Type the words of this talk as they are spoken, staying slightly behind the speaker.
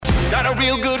got a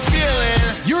real good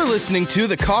feeling. You're listening to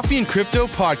the Coffee and Crypto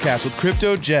podcast with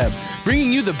Crypto Jeb,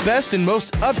 bringing you the best and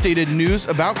most updated news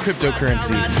about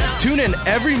cryptocurrency. Tune in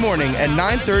every morning at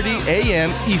 9:30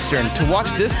 a.m. Eastern to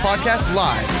watch this podcast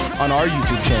live on our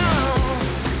YouTube channel.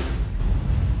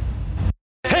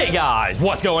 Hey guys,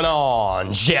 what's going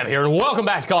on? Jeb here, and welcome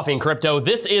back to Coffee and Crypto.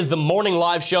 This is the morning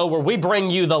live show where we bring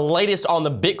you the latest on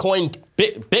the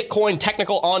Bitcoin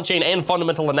technical on-chain and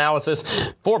fundamental analysis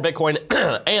for Bitcoin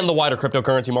and the wider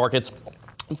cryptocurrency markets.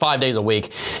 5 days a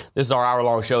week. This is our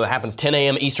hour-long show that happens 10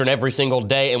 a.m. Eastern every single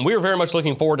day, and we're very much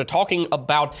looking forward to talking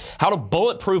about how to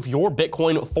bulletproof your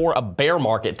Bitcoin for a bear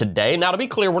market today. Now, to be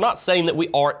clear, we're not saying that we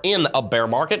are in a bear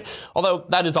market, although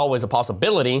that is always a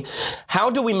possibility. How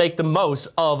do we make the most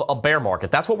of a bear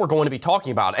market? That's what we're going to be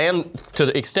talking about. And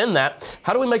to extend that,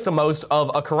 how do we make the most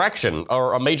of a correction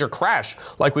or a major crash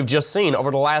like we've just seen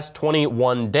over the last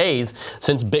 21 days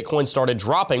since Bitcoin started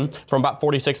dropping from about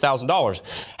 $46,000?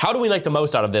 How do we make the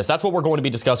most out of this? That's what we're going to be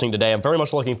discussing today. I'm very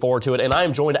much looking forward to it, and I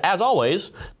am joined, as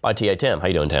always, by TA Tim. How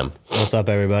you doing, Tim? What's up,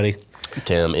 everybody?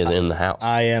 Tim is in the house.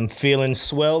 I am feeling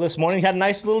swell this morning. Had a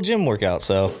nice little gym workout,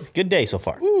 so good day so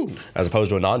far. Ooh. As opposed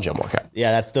to a non-gym workout.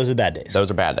 Yeah, those are bad days. Those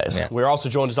are bad days. Yeah. We're also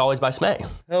joined, as always, by Smay.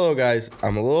 Hello, guys.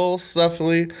 I'm a little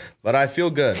stuffy, but I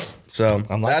feel good. So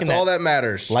that's all that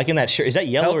matters. Liking that shirt. Is that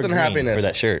yellow Health or and green happiness for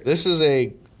that shirt? This is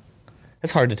a...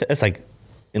 It's hard to tell. It's like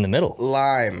in the middle.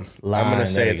 Lime. I'm going to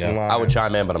say it's lime. I would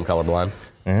chime in, but I'm colorblind.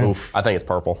 Oof. I think it's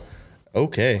purple.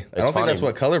 Okay. I don't think that's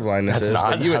what colorblindness is,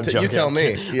 but you tell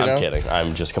me. I'm kidding.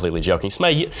 I'm just completely joking.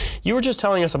 Smay, you were just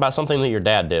telling us about something that your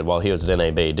dad did while he was at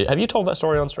NAB. Have you told that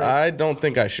story on stream? I don't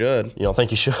think I should. You don't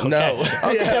think you should? Okay. No.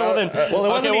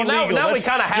 Now we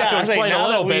kind of have to explain a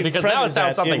little bit because now it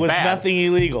sounds something bad. It was nothing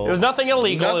illegal. It was nothing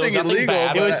illegal. Nothing it was illegal.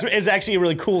 Bad. It's actually a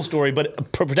really cool story,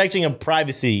 but protecting of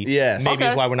privacy maybe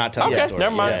is why we're not telling the story.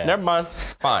 Never mind.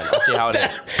 Fine. I'll see how it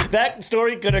is. That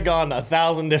story could have gone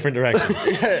 1,000 different directions.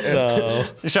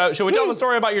 Should we tell the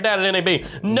story about your dad at NAB?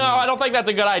 No, I don't think that's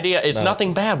a good idea. It's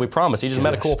nothing bad, we promise. He just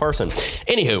met a cool person.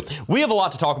 Anywho, we have a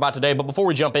lot to talk about today, but before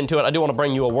we jump into it, I do want to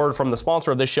bring you a word from the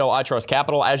sponsor of this show, I Trust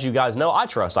Capital. As you guys know, I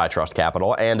trust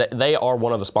Capital, and they are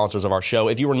one of the sponsors of our show.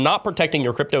 If you are not protecting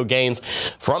your crypto gains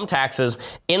from taxes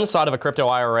inside of a crypto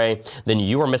IRA, then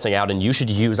you are missing out, and you should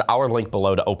use our link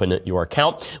below to open your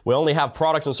account. We only have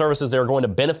products and services that are going to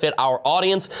benefit our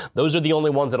audience. Those are the only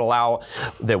ones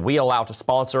that we allow to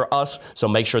sponsor us, so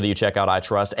make sure that you check out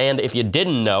iTrust. And if you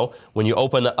didn't know, when you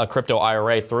open a crypto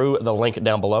IRA through the link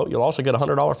down below, you'll also get a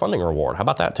 $100 funding reward. How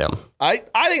about that, Tim? I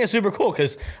think it's super cool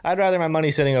because I'd rather my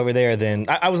money sitting over there than...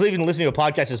 I was even listening to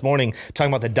a podcast this morning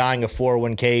talking about the dying of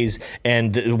 401ks,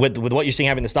 and with what you're seeing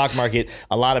happening in the stock market,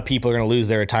 a lot of people are going to lose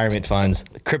their retirement funds.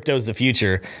 Crypto's the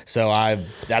future. So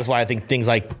that's why I think things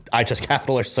like iTrust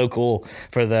Capital are so cool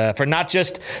for not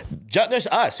just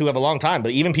us who have a long time,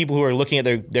 but even people who are looking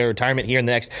at their retirement here in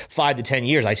the next 5 to 10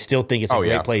 years. I still think it's a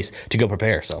great place to go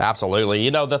prepare. So absolutely.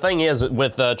 You know, the thing is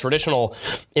with traditional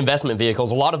investment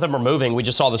vehicles, a lot of them are moving. We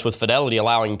just saw this with Fidelity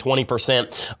allowing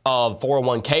 20% of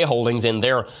 401k holdings in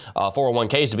their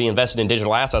 401ks to be invested in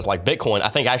digital assets like Bitcoin. I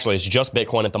think actually it's just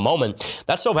Bitcoin at the moment.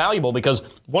 That's so valuable because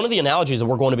one of the analogies that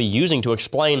we're going to be using to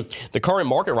explain the current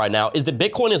market right now is that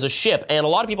Bitcoin is a ship, and a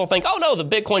lot of people think, oh no, the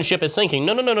Bitcoin ship is sinking.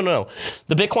 No.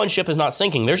 The Bitcoin ship is not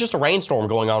sinking. There's just a rainstorm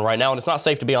going on right now, and it's not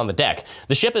safe to be on the deck.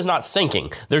 The ship is not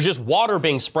sinking. There's just water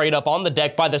being sprayed up on the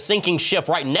deck by the sinking ship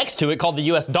right next to it called the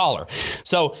US dollar.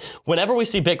 So whenever we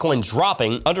see Bitcoin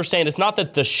dropping, understand it's not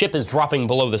that the ship is dropping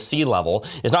below the sea level.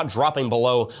 It's not dropping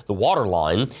below the water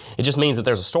line. It just means that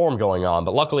there's a storm going on.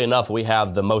 But luckily enough, we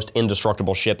have the most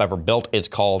indestructible ship ever built. It's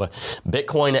called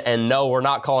Bitcoin. And no, we're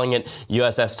not calling it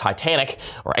USS Titanic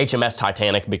or HMS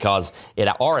Titanic because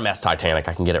RMS Titanic,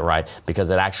 I can get it right, because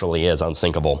it actually is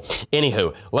unsinkable.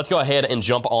 Anywho, let's go ahead and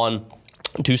jump on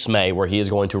to Smay, where he is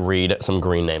going to read some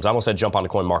green names. I almost said jump on to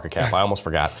CoinMarketCap. I almost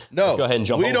forgot. No, let's go ahead and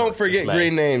jump on. We don't forget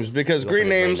green names because green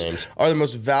names are the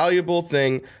most valuable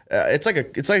thing. It's like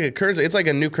a currency. It's like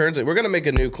a new currency. We're gonna make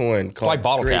a new coin called like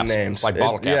bottle green caps. names. It's like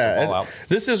bottle caps.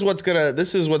 This is what's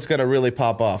gonna really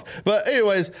pop off. But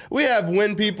anyways, we have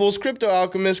Win Peoples, Crypto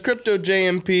Alchemist, Crypto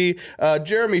JMP,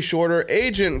 Jeremy Shorter,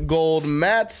 Agent Gold,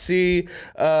 Matt C. We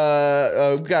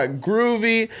got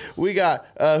Groovy. We got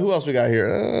who else we got here?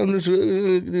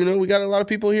 We got a lot of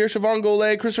people here. Siobhan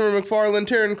Golay, Christopher McFarland,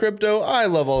 Terran Crypto. I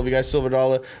love all of you guys. Silver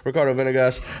Dollar, Ricardo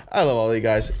Venegas. I love all of you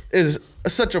guys. It is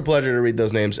such a pleasure to read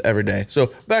those names every day.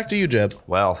 So back to you, Jeb.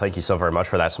 Well, thank you so very much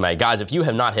for that, Smay. Guys, if you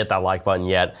have not hit that like button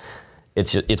yet,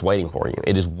 it's waiting for you.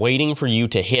 It is waiting for you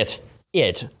to hit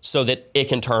it so that it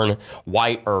can turn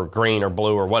white or green or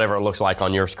blue or whatever it looks like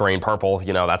on your screen. Purple,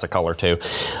 that's a color too.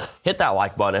 hit that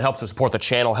like button. It helps to support the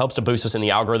channel, helps to boost us in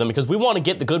the algorithm because we want to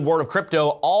get the good word of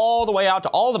crypto all the way out to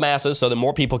all the masses so that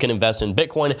more people can invest in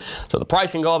Bitcoin, so the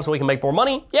price can go up so we can make more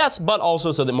money. Yes, but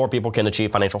also so that more people can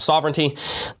achieve financial sovereignty.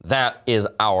 That is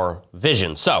our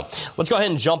vision. So let's go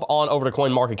ahead and jump on over to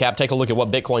CoinMarketCap, take a look at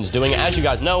what Bitcoin's doing. As you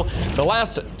guys know, the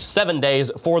last 7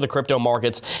 days for the crypto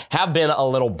markets have been a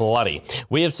little bloody.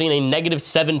 We have seen a negative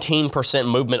 17%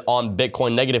 movement on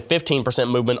Bitcoin, negative 15%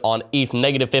 movement on ETH,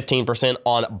 negative 15%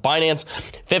 on Binance,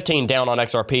 15 down on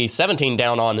XRP, 17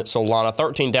 down on Solana,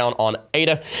 13 down on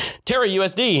ADA. Terra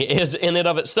USD is in and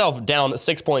of itself down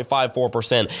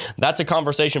 6.54%. That's a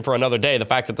conversation for another day. The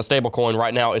fact that the stablecoin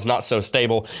right now is not so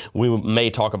stable, we may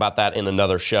talk about that in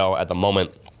another show. At the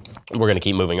moment, we're going to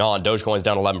keep moving on. Dogecoin's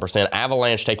down 11%.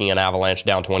 Avalanche taking an avalanche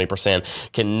down 20%.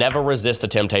 Can never resist the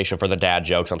temptation for the dad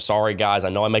jokes. I'm sorry, guys. I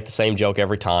know I make the same joke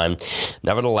every time.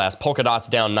 Nevertheless, Polkadot's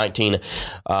down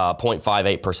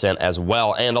 19.58% as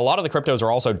well. And a lot of the cryptos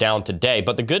are also down today.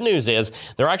 But the good news is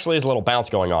there actually is a little bounce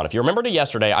going on. If you remember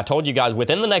yesterday, I told you guys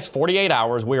within the next 48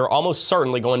 hours, we are almost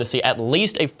certainly going to see at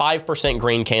least a 5%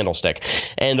 green candlestick.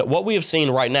 And what we have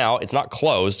seen right now, it's not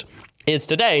closed, is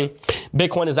today,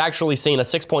 Bitcoin has actually seen a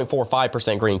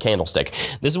 6.45% green candlestick.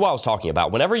 This is what I was talking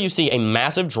about. Whenever you see a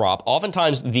massive drop,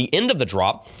 oftentimes the end of the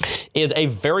drop is a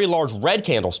very large red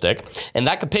candlestick, and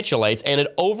that capitulates, and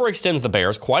it overextends the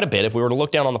bears quite a bit. If we were to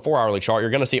look down on the 4-hourly chart, you're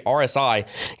going to see RSI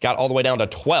got all the way down to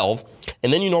 12,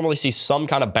 and then you normally see some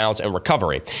kind of bounce and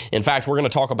recovery. In fact, we're going to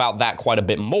talk about that quite a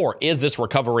bit more. Is this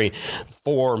recovery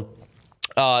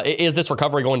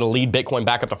going to lead Bitcoin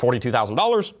back up to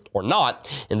 $42,000 or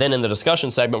not? And then in the discussion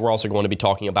segment, we're also going to be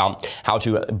talking about how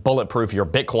to bulletproof your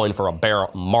Bitcoin for a bear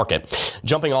market.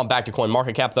 Jumping on back to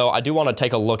CoinMarketCap, though, I do want to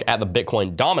take a look at the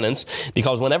Bitcoin dominance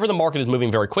because whenever the market is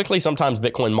moving very quickly, sometimes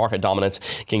Bitcoin market dominance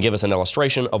can give us an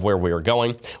illustration of where we are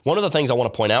going. One of the things I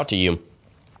want to point out to you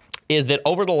is that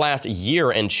over the last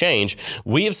year and change,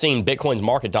 we have seen Bitcoin's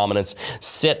market dominance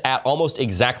sit at almost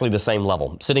exactly the same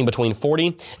level, sitting between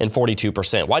 40 and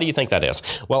 42%. Why do you think that is?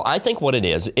 Well, I think what it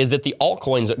is that the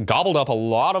altcoins gobbled up a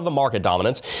lot of the market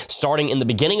dominance starting in the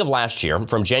beginning of last year,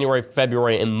 from January,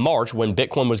 February, and March, when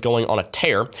Bitcoin was going on a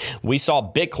tear. We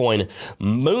saw Bitcoin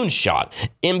moonshot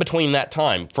in between that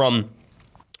time from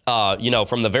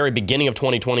the very beginning of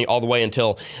 2020 all the way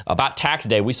until about tax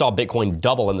day, we saw Bitcoin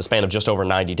double in the span of just over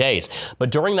 90 days. But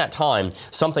during that time,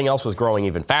 something else was growing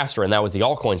even faster, and that was the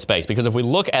altcoin space. Because if we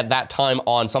look at that time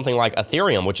on something like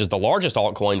Ethereum, which is the largest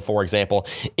altcoin, for example,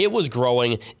 it was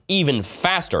growing even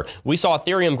faster. We saw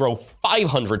Ethereum grow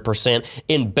 500%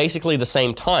 in basically the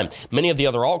same time. Many of the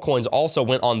other altcoins also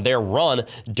went on their run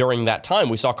during that time.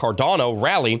 We saw Cardano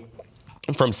rally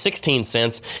from 16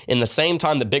 cents in the same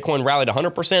time that Bitcoin rallied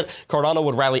 100%, Cardano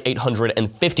would rally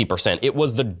 850%. It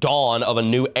was the dawn of a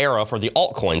new era for the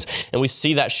altcoins, and we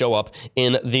see that show up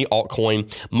in the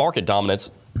altcoin market dominance.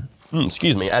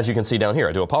 Excuse me, as you can see down here,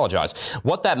 I do apologize.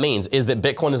 What that means is that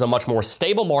Bitcoin is a much more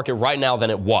stable market right now than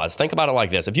it was. Think about it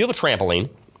like this. If you have a trampoline,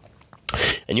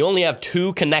 and you only have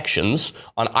two connections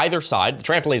on either side, the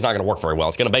trampoline is not going to work very well.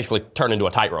 It's going to basically turn into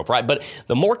a tightrope, right? But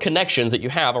the more connections that you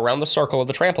have around the circle of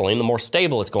the trampoline, the more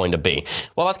stable it's going to be.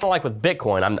 Well, that's kind of like with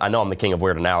Bitcoin. I know I'm the king of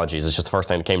weird analogies. It's just the first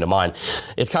thing that came to mind.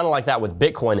 It's kind of like that with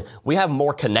Bitcoin. We have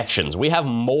more connections. We have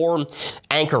more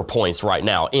anchor points right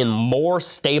now in more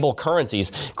stable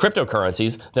currencies,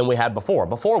 cryptocurrencies, than we had before.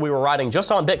 Before, we were riding just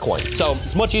on Bitcoin. So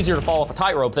it's much easier to fall off a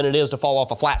tightrope than it is to fall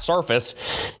off a flat surface.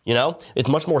 It's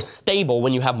much more stable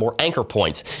when you have more anchor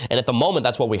points. And at the moment,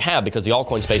 that's what we have because the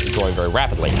altcoin space is growing very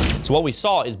rapidly. So what we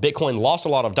saw is Bitcoin lost a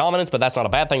lot of dominance, but that's not a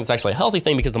bad thing. It's actually a healthy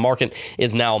thing because the market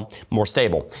is now more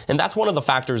stable. And that's one of the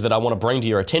factors that I want to bring to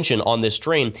your attention on this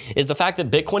stream is the fact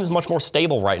that Bitcoin is much more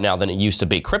stable right now than it used to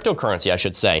be. Cryptocurrency, I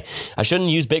should say. I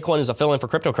shouldn't use Bitcoin as a fill-in for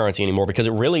cryptocurrency anymore because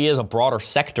it really is a broader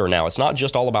sector now. It's not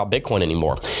just all about Bitcoin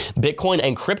anymore. Bitcoin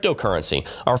and cryptocurrency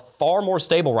are far more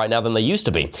stable right now than they used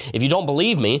to be. If you don't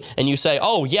believe me and you say,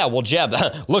 oh yeah, well Jeb,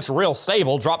 looks real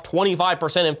stable, dropped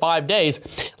 25% in 5 days.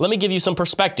 Let me give you some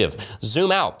perspective.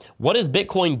 Zoom out. What has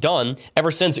Bitcoin done ever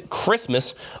since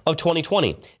Christmas of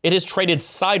 2020? It has traded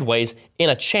sideways in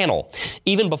a channel.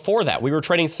 Even before that, we were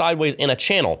trading sideways in a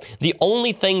channel. The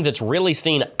only thing that's really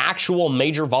seen actual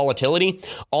major volatility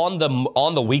on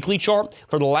the weekly chart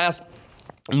for the last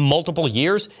multiple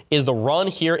years is the run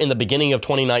here in the beginning of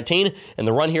 2019 and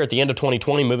the run here at the end of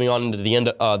 2020 moving on into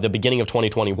the beginning of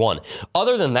 2021.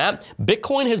 Other than that,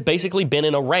 Bitcoin has basically been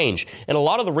in a range. And a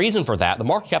lot of the reason for that, the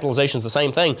market capitalization is the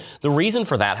same thing. The reason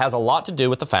for that has a lot to do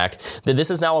with the fact that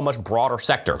this is now a much broader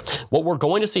sector. What we're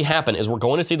going to see happen is we're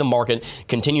going to see the market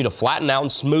continue to flatten out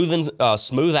and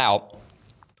smooth out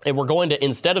And we're going to,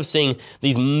 instead of seeing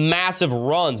these massive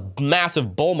runs,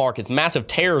 massive bull markets, massive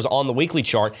tears on the weekly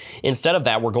chart, instead of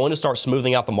that, we're going to start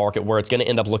smoothing out the market where it's going to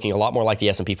end up looking a lot more like the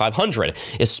S&P 500,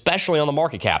 especially on the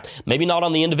market cap. Maybe not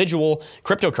on the individual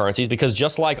cryptocurrencies, because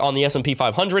just like on the S&P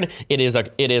 500, it is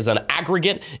an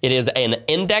aggregate, it is an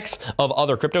index of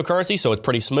other cryptocurrencies, so it's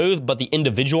pretty smooth. But the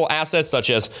individual assets, such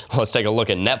as, let's take a look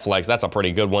at Netflix, that's a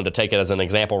pretty good one to take it as an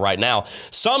example right now.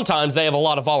 Sometimes they have a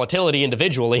lot of volatility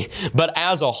individually, but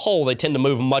as a whole, they tend to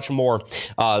move much more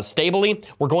stably.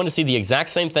 We're going to see the exact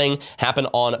same thing happen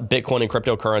on Bitcoin and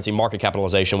cryptocurrency market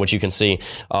capitalization, which you can see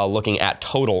looking at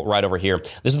total right over here.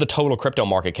 This is the total crypto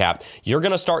market cap. You're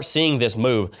going to start seeing this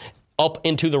move up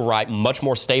into the right much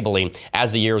more stably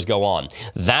as the years go on.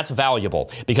 That's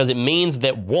valuable because it means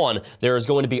that, one, there is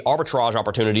going to be arbitrage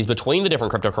opportunities between the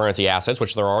different cryptocurrency assets,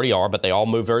 which there already are, but they all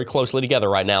move very closely together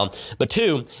right now. But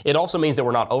two, it also means that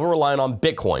we're not over-reliant on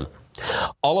Bitcoin.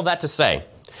 All of that to say,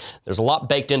 there's a lot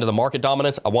baked into the market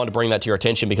dominance. I wanted to bring that to your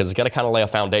attention because it's going to kind of lay a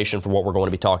foundation for what we're going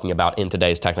to be talking about in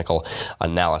today's technical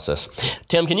analysis.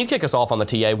 Tim, can you kick us off on the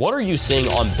TA? What are you seeing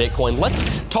on Bitcoin? Let's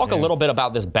talk a little bit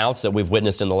about this bounce that we've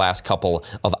witnessed in the last couple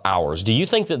of hours. Do you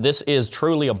think that this is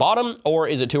truly a bottom, or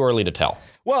is it too early to tell?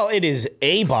 Well, it is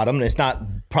a bottom, and it's not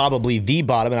probably the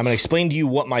bottom, and I'm going to explain to you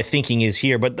what my thinking is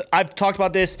here. But I've talked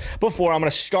about this before. I'm going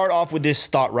to start off with this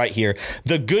thought right here.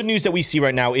 The good news that we see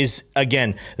right now is,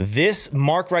 again, this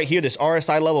mark right here, this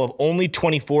RSI level of only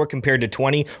 24 compared to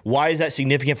 20. Why is that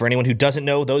significant for anyone who doesn't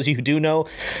know? Those of you who do know,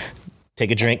 take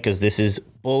a drink, because this is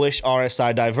bullish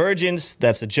RSI divergence.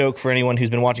 That's a joke for anyone who's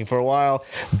been watching for a while.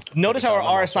 Notice how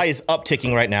our RSI is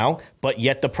upticking right now, but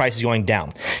yet the price is going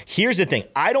down. Here's the thing.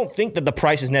 I don't think that the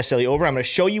price is necessarily over. I'm going to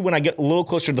show you when I get a little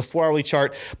closer to the 4-hourly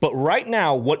chart. But right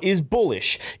now, what is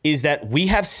bullish is that we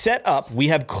have set up, we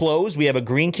have closed, we have a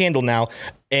green candle now.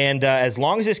 And as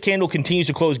long as this candle continues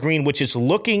to close green, which is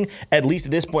looking, at least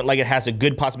at this point, like it has a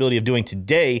good possibility of doing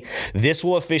today, this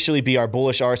will officially be our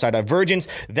bullish RSI divergence.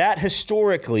 That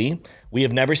historically, we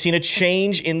have never seen a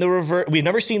change in the reverse. We've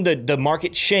never seen the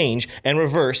market change and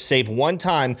reverse, save one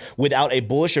time, without a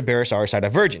bullish or bearish RSI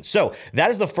divergence. So that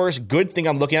is the first good thing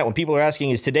I'm looking at when people are asking,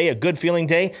 is today a good feeling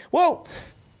day? Well,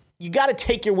 you got to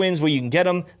take your wins where you can get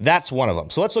them. That's one of them.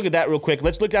 So let's look at that real quick.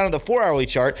 Let's look down at the 4-hourly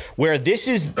chart, where this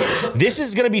is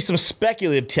going to be some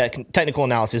speculative technical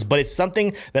analysis, but it's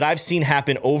something that I've seen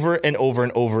happen over and over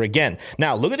and over again.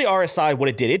 Now, look at the RSI, what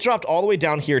it did. It dropped all the way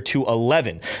down here to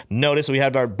 11. Notice we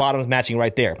have our bottoms matching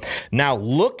right there. Now,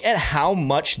 look at how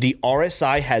much the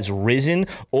RSI has risen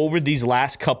over these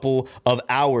last couple of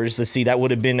hours. Let's see, that would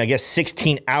have been, I guess,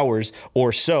 16 hours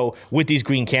or so with these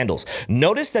green candles.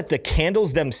 Notice that the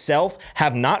candles themselves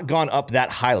have not gone up that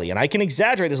highly. And I can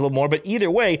exaggerate this a little more, but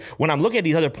either way, when I'm looking at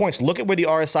these other points, look at where the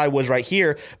RSI was right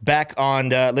here back on,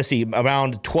 let's see,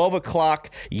 around 12 o'clock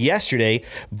yesterday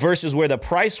versus where the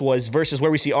price was versus where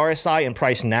we see RSI and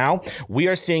price now. We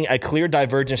are seeing a clear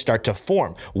divergence start to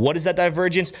form. What is that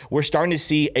divergence? We're starting to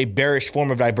see a bearish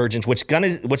form of divergence. What's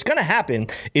gonna happen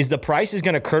is the price is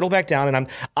gonna curdle back down, and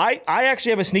I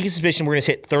actually have a sneaky suspicion we're gonna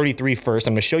hit 33 first.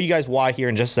 I'm gonna show you guys why here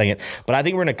in just a second, but I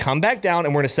think we're gonna come back down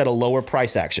and we're gonna set a lower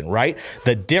price action, right?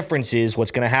 The difference is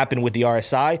what's going to happen with the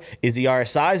RSI is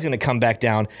going to come back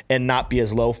down and not be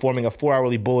as low, forming a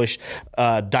 4-hourly bullish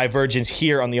divergence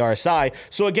here on the RSI.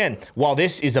 So again, while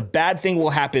this is a bad thing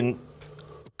will happen,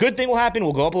 good thing will happen,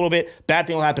 we'll go up a little bit. Bad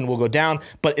thing will happen, we'll go down.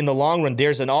 But in the long run,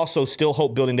 there's also still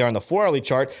hope building there on the 4-hourly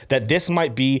chart that this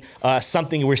might be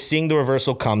something we're seeing the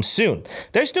reversal come soon.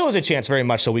 There still is a chance very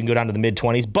much so we can go down to the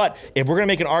mid-20s. But if we're going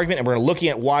to make an argument and we're looking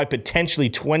at why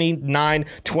potentially 29,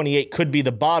 28 could be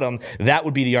the bottom, that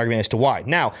would be the argument as to why.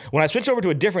 Now, when I switch over to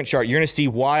a different chart, you're going to see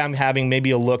why I'm having maybe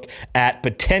a look at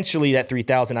potentially that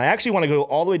 3,000. I actually want to go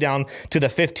all the way down to the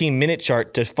 15-minute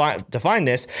chart to find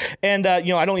this. And, I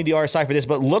don't need the RSI for this,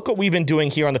 but look what we've been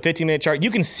doing here on the 15-minute chart. You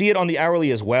can see it on the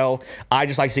hourly as well. I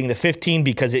just like seeing the 15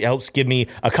 because it helps give me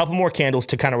a couple more candles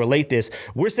to kind of relate this.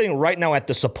 We're sitting right now at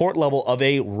the support level of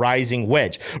a rising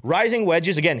wedge. Rising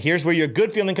wedges, again, here's where your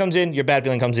good feeling comes in, your bad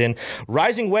feeling comes in.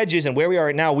 Rising wedges, and where we are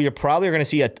right now, we are probably going to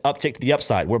see an uptick to the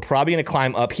upside. We're probably going to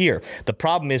climb up here. The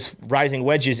problem is rising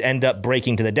wedges end up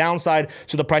breaking to the downside,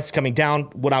 so the price is coming down.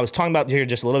 What I was talking about here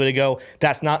just a little bit ago,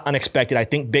 that's not unexpected. I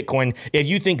think Bitcoin, if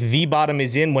you think the bottom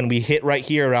is in when we hit right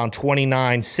here around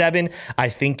 29.7, I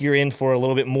think you're in for a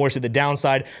little bit more to the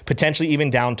downside, potentially even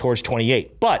down towards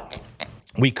 28. But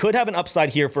We could have an upside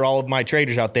here for all of my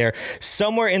traders out there,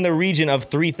 somewhere in the region of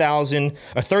 3,000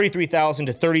 or 33,000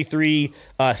 to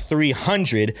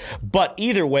 33,300. But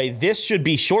either way, this should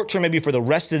be short term, maybe for the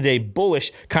rest of the day,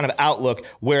 bullish kind of outlook.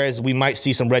 Whereas we might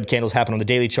see some red candles happen on the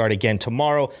daily chart again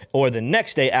tomorrow or the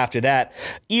next day after that.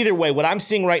 Either way, what I'm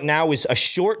seeing right now is a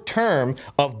short term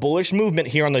of bullish movement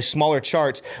here on the smaller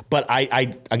charts. But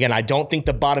I don't think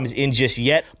the bottom is in just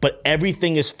yet. But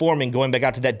everything is forming. Going back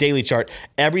out to that daily chart,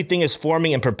 everything is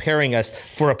forming and preparing us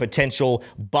for a potential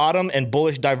bottom and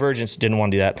bullish divergence. Didn't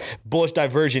want to do that. Bullish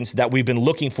divergence that we've been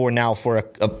looking for now for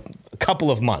a couple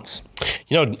of months.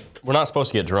 You know, we're not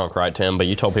supposed to get drunk, right, Tim? But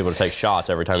you told people to take shots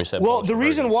every time you said. Well, the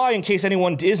reason why, in case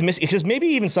anyone is missing, because maybe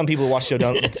even some people who watch the show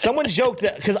don't. Someone joked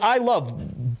that, because I love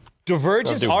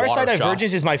divergence, RSI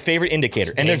divergence is my favorite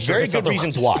indicator, and there's very good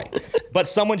reasons why. But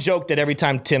someone joked that every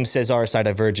time Tim says RSI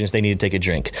divergence, they need to take a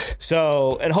drink.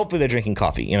 So, and hopefully they're drinking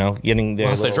coffee, getting their.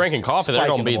 Well, if they're drinking coffee, they're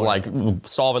going to be like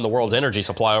solving the world's energy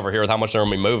supply over here with how much they're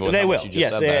going to be moving. They will.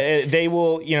 Yes, they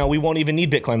will. We won't even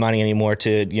need Bitcoin mining anymore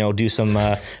to, do some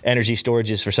energy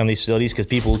storages for some of these facilities, because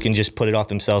people can just put it off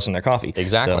themselves in their coffee.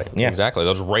 Exactly. So, yeah. Exactly.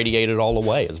 Those radiated all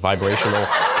away. It's vibrational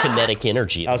kinetic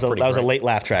energy. That was a late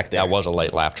laugh track there. That was a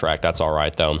late laugh track. That's all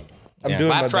right, though.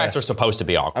 Laugh tracks are supposed to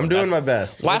be awkward. I'm doing my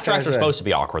best. Laugh tracks are supposed to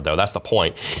be awkward, though. That's the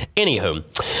point. Anywho,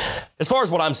 as far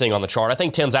as what I'm seeing on the chart, I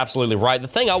think Tim's absolutely right. The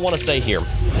thing I want to say here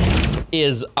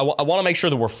is I want to make sure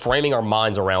that we're framing our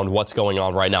minds around what's going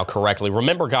on right now correctly.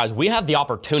 Remember, guys, we have the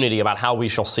opportunity about how we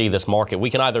shall see this market. We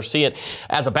can either see it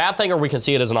as a bad thing or we can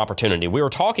see it as an opportunity. We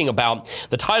were talking about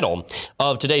the title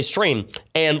of today's stream,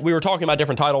 and we were talking about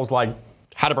different titles like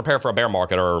how to prepare for a bear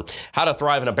market or how to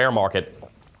thrive in a bear market.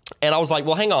 And I was like,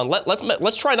 well, hang on,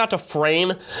 let's try not to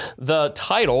frame the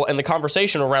title and the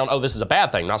conversation around, oh, this is a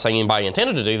bad thing. Not saying anybody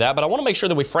intended to do that, but I want to make sure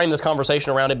that we frame this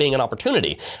conversation around it being an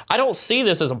opportunity. I don't see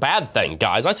this as a bad thing,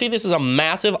 guys. I see this as a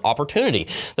massive opportunity.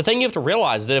 The thing you have to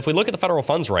realize is that if we look at the federal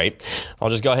funds rate, I'll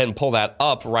just go ahead and pull that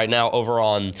up right now over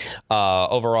on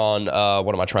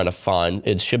what am I trying to find?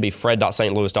 It should be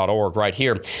fred.stlouis.org right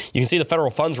here. You can see the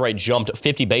federal funds rate jumped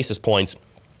 50 basis points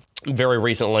very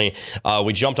recently.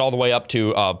 We jumped all the way up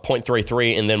to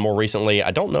 0.33, and then more recently, I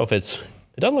don't know if it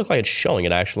doesn't look like it's showing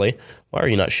it, actually. Why are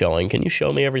you not showing? Can you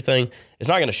show me everything? It's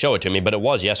not going to show it to me, but it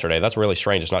was yesterday. That's really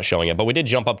strange. It's not showing it. But we did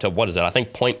jump up to, what is it? I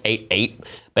think 0.88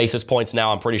 basis points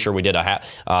now. I'm pretty sure we did a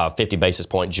 50 basis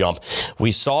point jump. We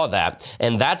saw that,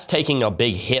 and that's taking a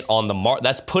big hit on the market.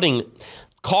 That's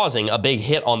causing a big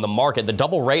hit on the market, the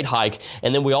double rate hike,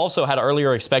 and then we also had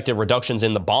earlier expected reductions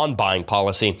in the bond buying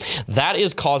policy. That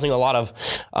is causing a lot of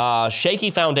shaky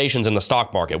foundations in the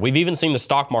stock market. We've even seen the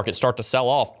stock market start to sell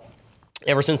off.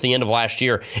 Ever since the end of last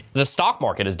year, the stock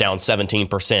market is down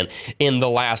 17% in the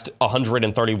last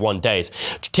 131 days.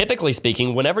 Typically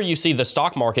speaking, whenever you see the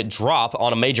stock market drop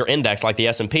on a major index like the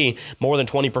S&P more than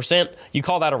 20%, you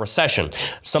call that a recession.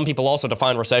 Some people also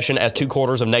define recession as 2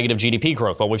 quarters of negative GDP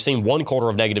growth. But we've seen 1 quarter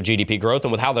of negative GDP growth,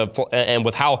 and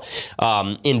with how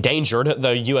endangered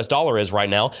the U.S. dollar is right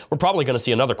now, we're probably going to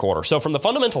see another quarter. So from the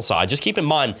fundamental side, just keep in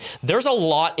mind there's a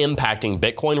lot impacting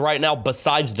Bitcoin right now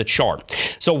besides the chart.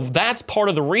 So that's part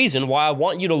of the reason why I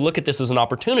want you to look at this as an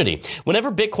opportunity.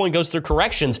 Whenever Bitcoin goes through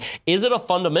corrections, is it a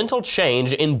fundamental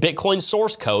change in Bitcoin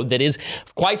source code that is,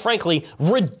 quite frankly,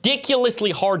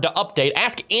 ridiculously hard to update?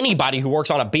 Ask anybody who works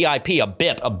on a BIP, a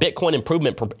BIP, a Bitcoin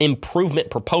improvement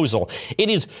proposal. It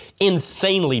is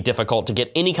insanely difficult to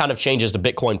get any kind of changes to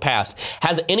Bitcoin passed.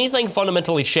 Has anything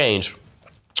fundamentally changed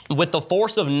with the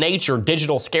force of nature,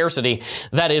 digital scarcity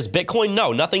that is Bitcoin?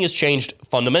 No, nothing has changed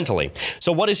fundamentally.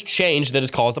 So what has changed that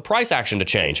has caused the price action to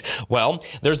change? Well,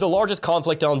 there's the largest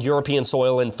conflict on European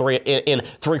soil in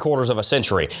three quarters of a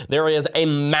century. There is a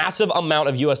massive amount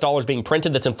of US dollars being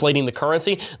printed that's inflating the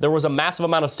currency. There was a massive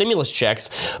amount of stimulus checks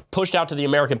pushed out to the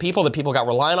American people that people got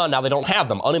reliant on. Now they don't have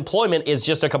them. Unemployment is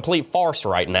just a complete farce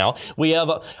right now. We have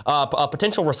a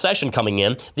potential recession coming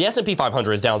in. The S&P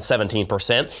 500 is down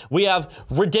 17%. We have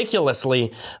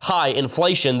ridiculously high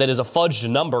inflation that is a fudged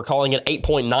number, calling it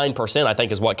 8.9%, I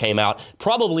think is what came out.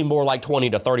 Probably more like 20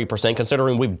 to 30%,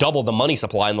 considering we've doubled the money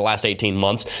supply in the last 18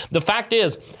 months. The fact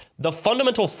is, the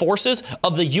fundamental forces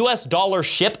of the U.S. dollar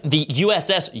ship, the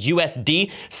USS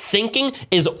USD, sinking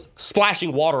is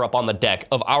splashing water up on the deck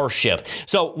of our ship.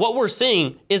 So what we're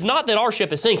seeing is not that our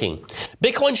ship is sinking.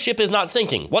 Bitcoin's ship is not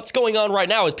sinking. What's going on right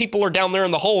now is people are down there in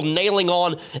the hole nailing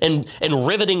on and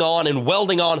riveting on and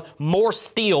welding on more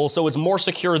steel so it's more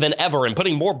secure than ever, and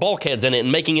putting more bulkheads in it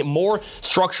and making it more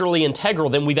structurally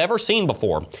integral than we've ever seen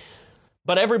before.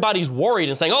 But everybody's worried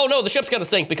and saying, oh, no, the ship's going to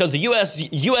sink because the USS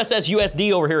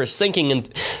USD over here is sinking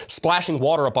and splashing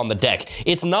water up on the deck.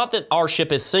 It's not that our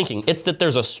ship is sinking. It's that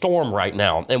there's a storm right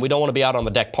now, and we don't want to be out on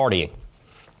the deck partying.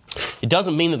 It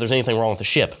doesn't mean that there's anything wrong with the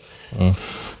ship.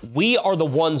 We are the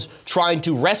ones trying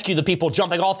to rescue the people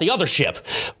jumping off the other ship.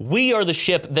 We are the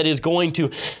ship that is going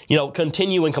to,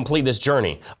 continue and complete this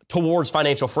journey towards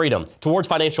financial freedom, towards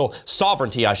financial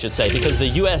sovereignty, I should say, because the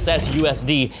USS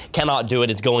USD cannot do it.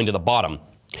 It's going to the bottom.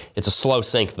 It's a slow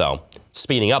sink, though.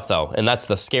 Speeding up, though, and that's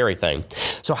the scary thing.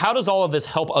 So how does all of this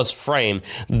help us frame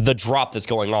the drop that's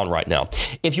going on right now?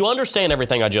 If you understand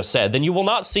everything I just said, then you will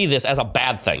not see this as a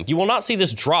bad thing. You will not see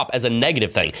this drop as a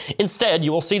negative thing. Instead,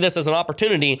 you will see this as an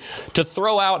opportunity to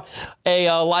throw out a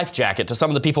life jacket to some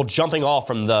of the people jumping off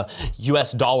from the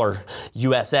US dollar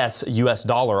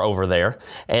over there,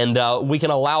 and we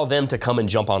can allow them to come and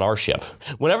jump on our ship.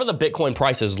 Whenever the Bitcoin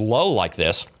price is low like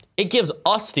this, it gives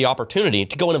us the opportunity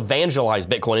to go and evangelize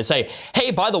Bitcoin and say,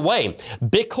 hey, by the way,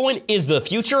 Bitcoin is the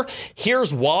future.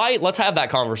 Here's why. Let's have that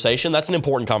conversation. That's an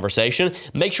important conversation.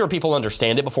 Make sure people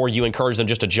understand it before you encourage them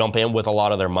just to jump in with a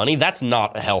lot of their money. That's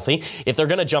not healthy. If they're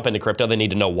going to jump into crypto, they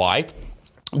need to know why.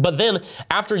 But then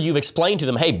after you've explained to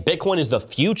them, hey, Bitcoin is the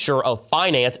future of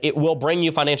finance, it will bring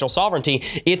you financial sovereignty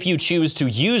if you choose to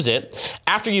use it.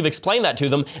 After you've explained that to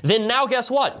them, then now guess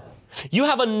what? You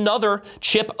have another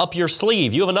chip up your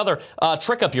sleeve. You have another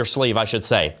trick up your sleeve, I should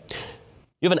say.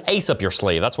 You have an ace up your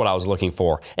sleeve. That's what I was looking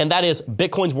for. And that is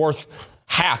Bitcoin's worth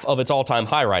half of its all-time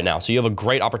high right now. So you have a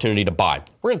great opportunity to buy.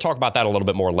 We're going to talk about that a little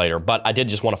bit more later, but I did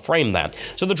just want to frame that.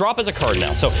 So the drop has occurred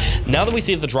now. So now that we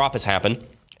see that the drop has happened,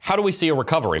 how do we see a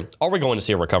recovery? Are we going to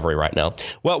see a recovery right now?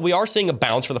 Well, we are seeing a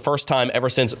bounce for the first time ever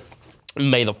since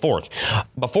May the 4th.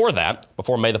 Before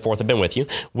May the 4th had been with you,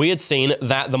 we had seen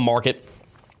that the market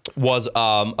was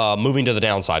moving to the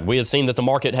downside. We had seen that the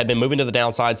market had been moving to the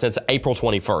downside since April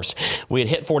 21st. We had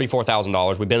hit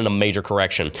 $44,000. We've been in a major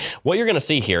correction. What you're going to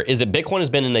see here is that Bitcoin has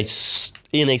been in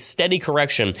a steady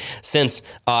correction since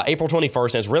April 21st,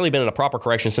 and it's really been in a proper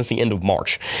correction since the end of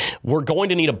March. We're going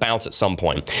to need a bounce at some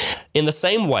point. In the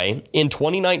same way, in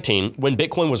 2019, when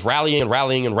Bitcoin was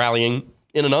rallying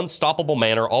in an unstoppable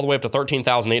manner all the way up to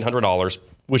 $13,800,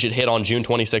 which it hit on June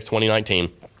 26,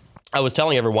 2019, I was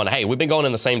telling everyone, hey, we've been going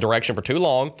in the same direction for too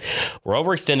long. We're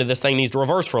overextended. This thing needs to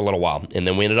reverse for a little while. And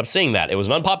then we ended up seeing that. It was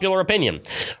an unpopular opinion.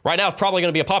 Right now, it's probably going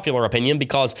to be a popular opinion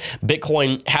because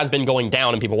Bitcoin has been going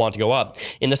down and people want to go up.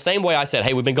 In the same way I said,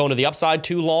 hey, we've been going to the upside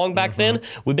too long back then.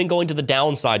 We've been going to the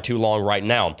downside too long right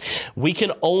now. We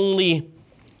can only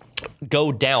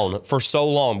go down for so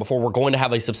long before we're going to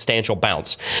have a substantial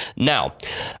bounce. Now,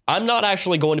 I'm not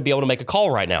actually going to be able to make a call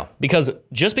right now because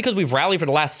just because we've rallied for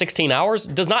the last 16 hours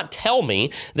does not tell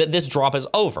me that this drop is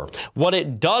over. What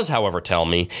it does, however, tell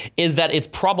me is that it's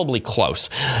probably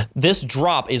close. This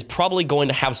drop is probably going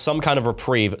to have some kind of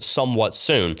reprieve somewhat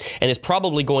soon, and it's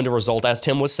probably going to result, as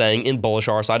Tim was saying, in bullish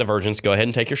RSI divergence. Go ahead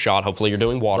and take your shot. Hopefully you're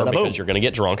doing water because you're going to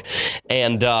get drunk.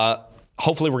 And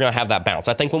hopefully we're going to have that bounce.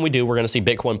 I think when we do, we're going to see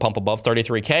Bitcoin pump above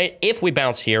 33K. If we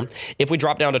bounce here, if we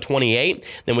drop down to 28,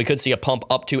 then we could see a pump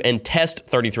up to and test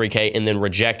 33K and then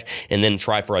reject and then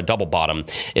try for a double bottom.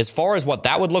 As far as what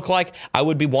that would look like, I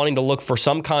would be wanting to look for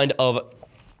some kind of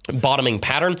bottoming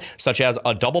pattern, such as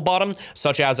a double bottom,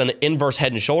 such as an inverse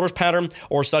head and shoulders pattern,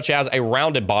 or such as a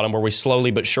rounded bottom where we slowly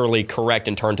but surely correct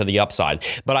and turn to the upside.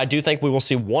 But I do think we will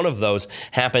see one of those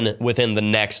happen within the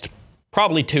next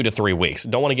probably 2 to 3 weeks.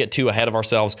 Don't want to get too ahead of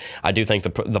ourselves. I do think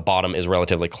the bottom is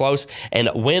relatively close. And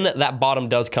when that bottom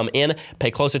does come in,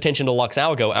 pay close attention to Lux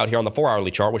Algo out here on the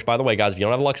 4-hourly chart, which, by the way, guys, if you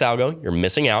don't have Lux Algo, you're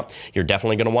missing out. You're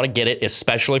definitely going to want to get it,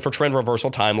 especially for trend reversal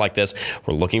time like this.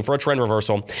 We're looking for a trend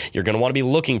reversal. You're going to want to be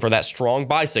looking for that strong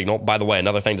buy signal. By the way,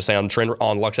 another thing to say on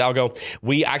Lux Algo,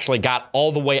 we actually got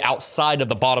all the way outside of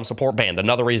the bottom support band.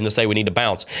 Another reason to say we need to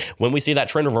bounce. When we see that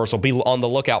trend reversal, be on the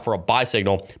lookout for a buy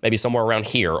signal, maybe somewhere around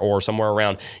here or somewhere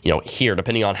around, here,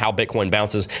 depending on how Bitcoin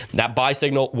bounces. That buy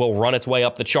signal will run its way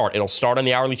up the chart. It'll start on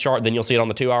the hourly chart, then you'll see it on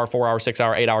the 2-hour, 4-hour,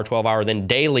 6-hour, 8-hour, 12-hour, then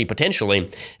daily, potentially.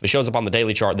 If it shows up on the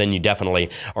daily chart, then you definitely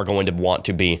are going to want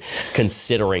to be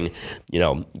considering,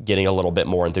 getting a little bit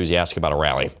more enthusiastic about a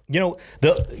rally. If you want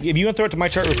to throw it to my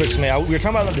chart real quick, we were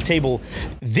talking about it on the table.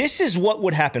 This is what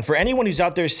would happen for anyone who's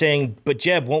out there saying, but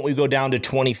Jeb, won't we go down to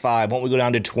 25? Won't we go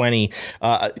down to 20?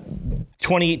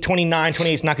 29,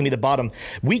 28 is not going to be the bottom.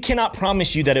 We cannot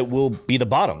promise you that it will be the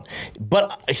bottom.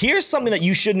 But here's something that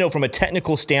you should know from a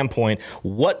technical standpoint,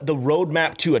 what the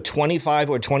roadmap to a $25,000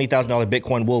 or $20,000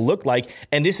 Bitcoin will look like.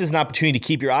 And this is an opportunity to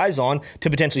keep your eyes on to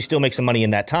potentially still make some money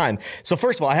in that time. So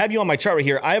first of all, I have you on my chart right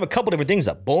here. I have a couple different things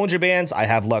up. Bollinger Bands, I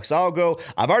have Lux Algo.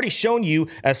 I've already shown you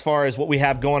as far as what we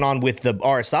have going on with the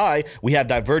RSI. We have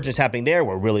divergence happening there.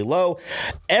 We're really low.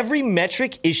 Every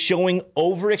metric is showing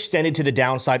overextended to the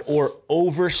downside or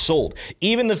oversold.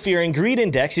 Even the fear and greed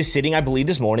index is sitting, I believe,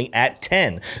 this morning at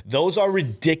 10. Those are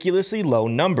ridiculously low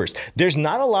numbers. There's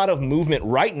not a lot of movement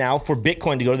right now for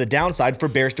Bitcoin to go to the downside for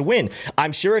bears to win.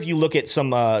 I'm sure if you look at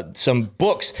some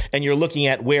books and you're looking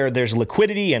at where there's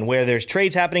liquidity and where there's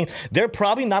trades happening, there are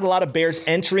probably not a lot of bears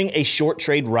entering a short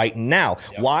trade right now.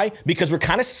 Yep. Why? Because we're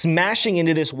kind of smashing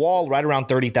into this wall right around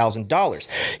 $30,000.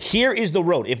 Here is the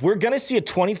road. If we're going to see a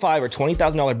 $25,000 or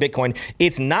 $20,000 Bitcoin,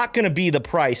 it's not going to be the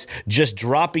price just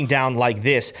dropping down like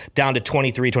this, down to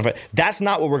 23, 25. That's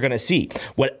not what we're going to see.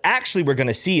 What actually we're going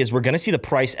to see is we're going to see the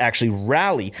price actually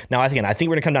rally. Now, again, I think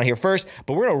we're going to come down here first,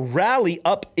 but we're going to rally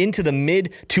up into the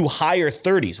mid to higher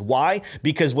 30s. Why?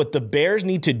 Because what the bears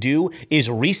need to do is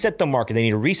reset the market. They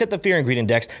need to reset the fear and greed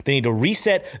index. They need to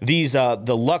reset these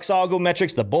the Lux Algo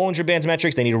metrics, the Bollinger Bands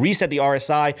metrics. They need to reset the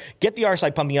RSI, get the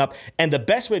RSI pumping up. And the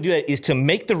best way to do that is to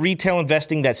make the retail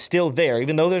investing that's still there,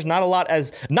 even though there's not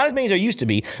as many as there used to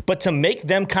be, but to make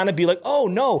them kind of be like, oh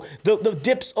no, the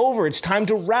dip's over, it's time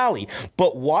to rally.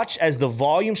 But watch as the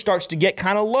volume starts to get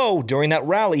kind of low during that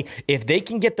rally. If they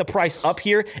can get the price up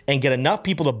here and get enough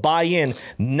people to buy in,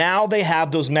 now they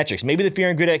have those metrics. Maybe the fear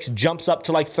and greed index jumps up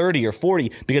to like 30 or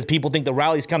 40 because people think the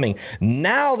rally's coming.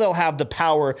 Now they'll have the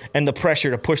power and the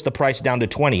pressure to push the price down to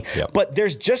 20. Yep. But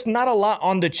there's just not a lot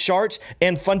on the charts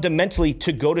and fundamentally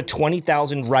to go to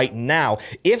 20,000 right now.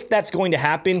 If that's going to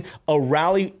happen,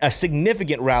 a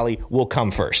significant rally will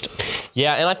come first.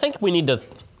 Yeah, and I think we need to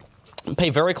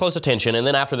pay very close attention, and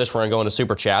then after this we're going to go into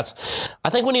super chats. I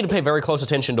think we need to pay very close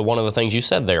attention to one of the things you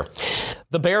said there.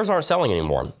 The bears aren't selling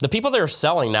anymore. The people that are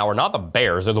selling now are not the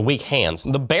bears, they're the weak hands.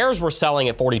 The bears were selling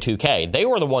at 42K. They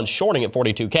were the ones shorting at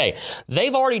 42K.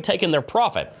 They've already taken their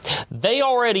profit. They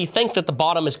already think that the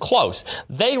bottom is close.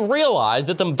 They realize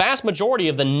that the vast majority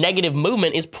of the negative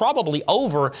movement is probably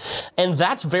over, and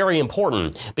that's very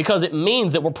important because it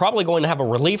means that we're probably going to have a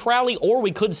relief rally, or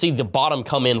we could see the bottom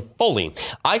come in fully.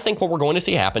 I think what we're going to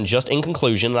see happen, just in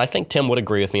conclusion, and I think Tim would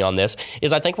agree with me on this,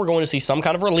 is I think we're going to see some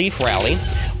kind of relief rally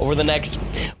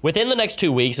within the next 2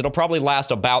 weeks. It'll probably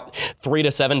last about 3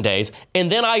 to 7 days.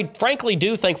 And then I frankly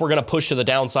do think we're going to push to the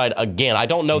downside again. I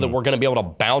don't know that we're going to be able to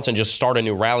bounce and just start a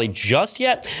new rally just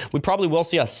yet. We probably will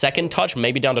see a second touch,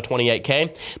 maybe down to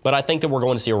 28K. But I think that we're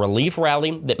going to see a relief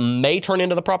rally that may turn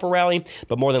into the proper rally,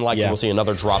 but more than likely we'll see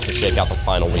another drop to shake out the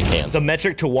final weak hands. The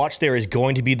metric to watch there is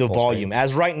going to be the volume.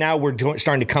 As right now we're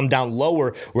starting to come down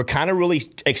lower, we're kind of really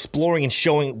exploring and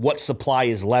showing what supply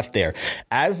is left there.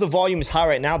 As the volume is high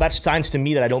right now, that signs to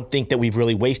me that I don't think that we've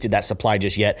really wasted that supply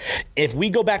just yet. If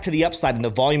we go back to the upside and the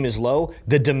volume is low,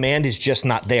 the demand is just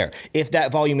not there. If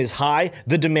that volume is high,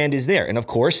 the demand is there. And of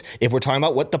course, if we're talking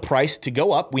about what the price to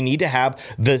go up, we need to have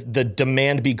the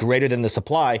demand be greater than the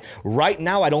supply. Right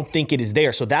now, I don't think it is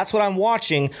there. So that's what I'm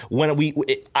watching when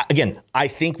again, I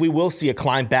think we will see a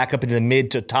climb back up into the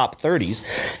mid to top 30s.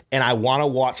 And I want to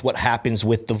watch what happens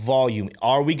with the volume.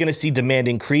 Are we going to see demand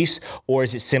increase, or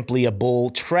is it simply a bull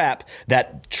trap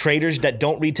that traders that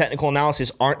don't read technical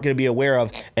analysis aren't going to be aware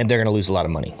of, and they're going to lose a lot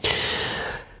of money?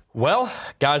 Well,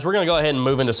 guys, we're going to go ahead and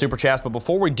move into Super Chats, but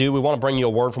before we do, we want to bring you a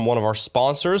word from one of our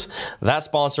sponsors. That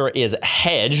sponsor is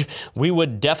Hedge. We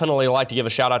would definitely like to give a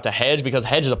shout out to Hedge because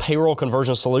Hedge is a payroll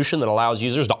conversion solution that allows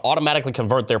users to automatically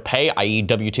convert their pay, i.e.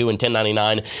 W-2 and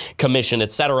 1099, commission,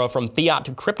 etc., from fiat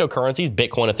to cryptocurrencies,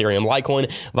 Bitcoin, Ethereum, Litecoin,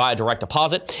 via direct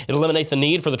deposit. It eliminates the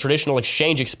need for the traditional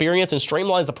exchange experience and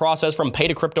streamlines the process from pay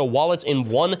to crypto wallets in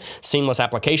one seamless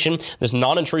application. This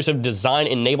non-intrusive design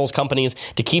enables companies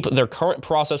to keep their current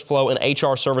process flow and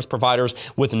HR service providers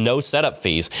with no setup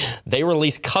fees. They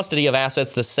release custody of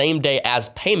assets the same day as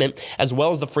payment, as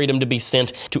well as the freedom to be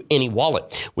sent to any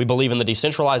wallet. We believe in the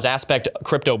decentralized aspect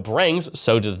crypto brings,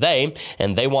 so do they,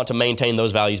 and they want to maintain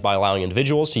those values by allowing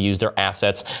individuals to use their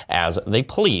assets as they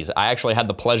please. I actually had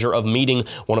the pleasure of meeting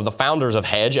one of the founders of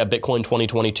Hedge at Bitcoin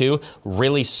 2022.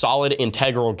 Really solid,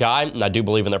 integral guy, and I do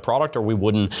believe in their product, or we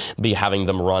wouldn't be having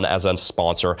them run as a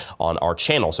sponsor on our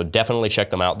channel. So definitely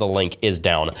check them out. The link is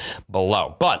down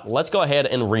below. But let's go ahead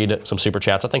and read some super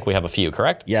chats. I think we have a few,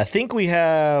 correct? Yeah, I think we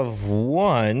have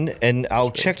one, and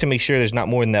I'll check to make sure there's not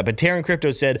more than that. But Terran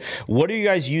Crypto said, what are you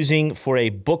guys using for a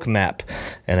book map?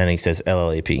 And then he says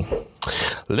LLAP.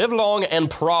 Live long and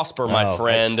prosper, my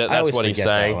friend. I That's always what he's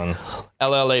forget saying. that one.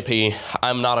 LLAP.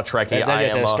 I'm not a Trekkie.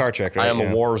 That's a Star Trek, right? I am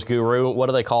a Wars guru. What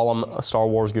do they call him? A Star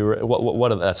Wars guru?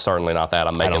 What that's certainly not that.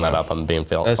 I'm making that up. I'm being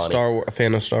funny. A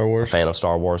fan of Star Wars. Fan of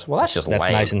Star Wars. Well, that's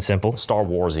lame. Nice and simple. Star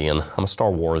Warsian. I'm a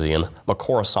Star Warsian. I'm a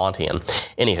Coruscantian.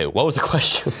 Anywho, what was the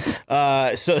question?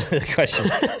 So the question,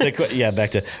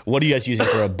 back to what are you guys using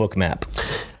for a book map?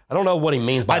 I don't know what he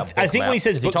means by a book I think map. when he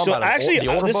says book, so actually,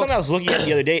 this is something I was looking at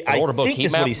the other day. I think this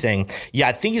is what he's saying. Yeah,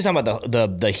 I think he's talking about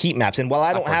the heat maps. And while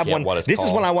I don't have one, this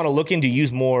is one I want to look into,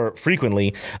 use more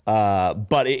frequently. But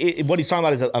what he's talking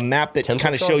about is a map that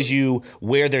kind of shows you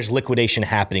where there's liquidation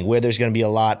happening, where there's going to be a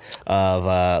lot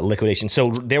of liquidation.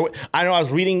 So I know I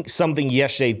was reading something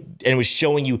yesterday, and it was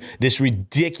showing you this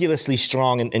ridiculously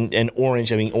strong and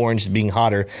orange, I mean orange being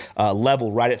hotter,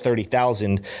 level right at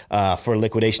 30,000 for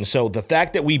liquidation. So the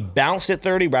fact that we bounced at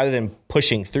 30 rather than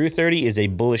pushing through 30 is a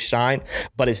bullish sign,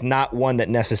 but it's not one that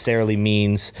necessarily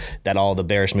means that all the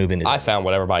bearish movement is. I found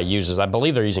what everybody uses. I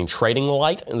believe they're using Trading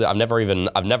Light. I've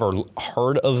never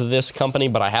heard of this company,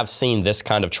 but I have seen this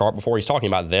kind of chart before. He's talking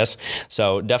about this,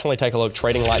 so definitely take a look.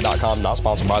 TradingLight.com, not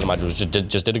sponsored by them. I just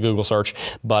did a Google search,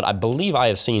 but I believe I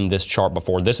have seen this chart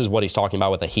before. This is what he's talking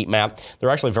about with a heat map. They're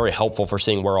actually very helpful for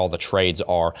seeing where all the trades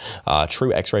are.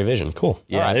 True X-ray vision. Cool.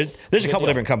 Yeah, right. There's a couple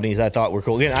different companies I thought were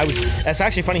cool. Again, that's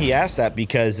actually funny he asked that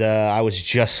because I was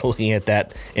just looking at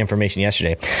that information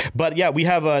yesterday. But yeah, we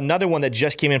have another one that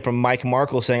just came in from Mike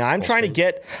Markle saying, I'm trying to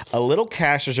get a little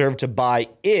cash reserve to buy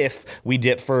if we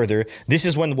dip further. This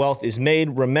is when wealth is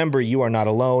made. Remember, you are not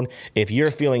alone. If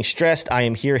you're feeling stressed, I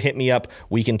am here. Hit me up.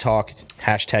 We can talk.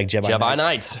 Hashtag Jedi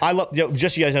Knights. I love,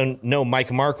 just so you guys don't know,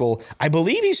 Mike Markle, I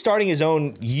believe he's starting his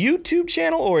own YouTube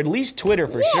channel or at least Twitter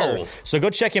for sure. So go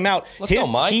check him out. Let's go,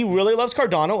 Mike. He really loves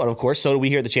Cardano, and of course, so do we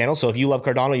here at the channel. So if you love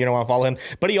Cardano, you're going to want to follow him.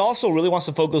 But he also really wants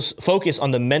to focus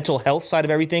on the mental health side of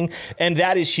everything, and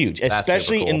that is huge,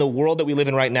 especially in the world that we live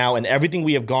in right now and everything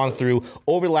we have gone through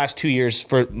over the last 2 years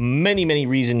for many, many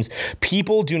reasons.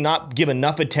 People do not give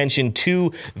enough attention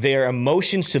to their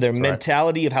emotions, to their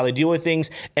mentality of how they deal with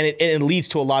things, and it leads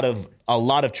to a lot of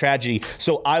tragedy.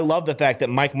 So I love the fact that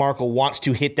Mike Markle wants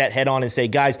to hit that head on and say,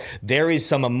 guys, there is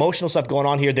some emotional stuff going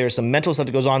on here. There's some mental stuff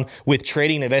that goes on with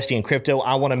trading and investing in crypto.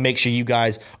 I want to make sure you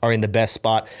guys are in the best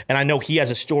spot. And I know he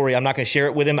has a story. I'm not going to share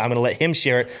it with him. I'm going to let him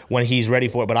share it when he's ready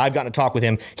for it. But I've gotten to talk with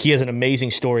him. He has an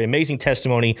amazing story, amazing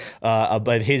testimony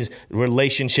about his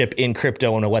relationship in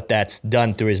crypto and what that's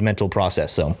done through his mental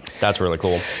process. So that's really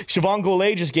cool. Siobhan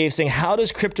Goulet just gave saying, how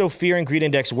does crypto fear and greed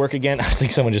index work again? I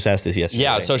think someone just asked this yesterday.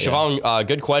 Yeah, so Siobhan,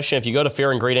 good question. If you go to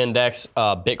Fear and Greed Index,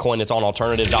 Bitcoin, it's on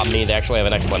alternative.me. They actually have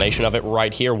an explanation of it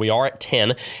right here. We are at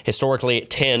 10. Historically,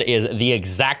 10 is the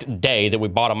exact day that we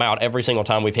bottom out. Every single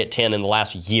time we've hit 10 in the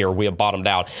last year, we have bottomed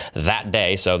out that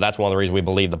day. So that's one of the reasons we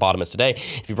believe the bottom is today.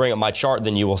 If you bring up my chart,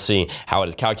 then you will see how it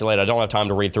is calculated. I don't have time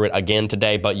to read through it again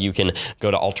today, but you can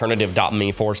go to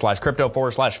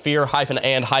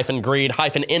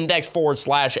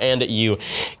alternative.me/crypto/fear-and-greed-index/ and you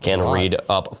can read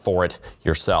up for it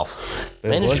yourself.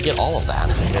 Managed to get all of that.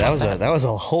 Yeah, that was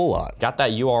a whole lot. Got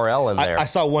that URL in there. I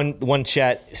saw one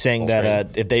chat saying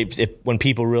that if when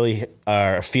people really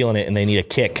are feeling it and they need a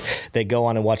kick, they go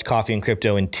on and watch Coffee and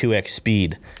Crypto in 2x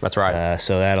speed. That's right.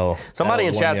 So somebody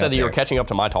in chat said that you were there. catching up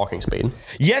to my talking speed.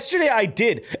 Yesterday I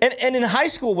did, and in high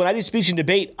school when I did speech and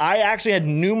debate, I actually had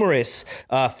numerous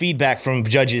feedback from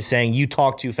judges saying you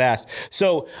talk too fast.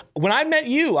 So when I met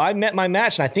you, I met my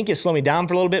match, and I think it slowed me down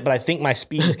for a little bit, but I think my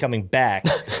speed is coming back.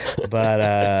 But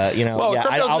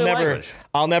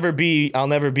I'll never be able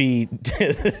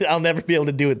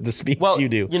to do it the speeds you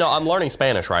do. You know, I'm learning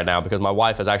Spanish right now because my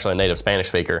wife is actually a native Spanish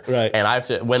speaker. Right. And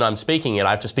when I'm speaking it,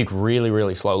 I have to speak really,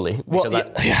 really slowly.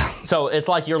 So it's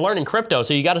like you're learning crypto,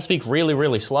 so you got to speak really,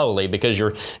 really slowly because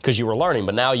you were learning.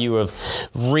 But now you have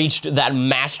reached that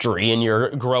mastery and you're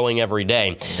growing every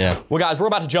day. Yeah. Well, guys, we're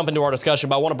about to jump into our discussion,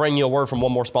 but I want to bring you a word from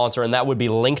one more sponsor, and that would be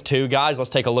Link2. Guys, let's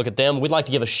take a look at them. We'd like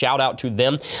to give a shout out to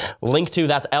them. Link2,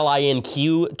 that's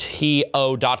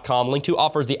LINQTO.com. Link2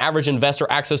 offers the average investor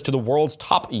access to the world's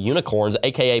top unicorns,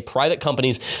 aka private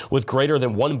companies with greater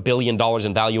than $1 billion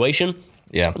in valuation.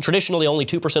 Yeah. Traditionally, only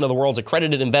 2% of the world's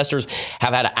accredited investors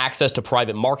have had access to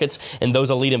private markets, and those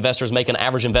elite investors make an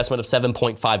average investment of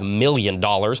 $7.5 million.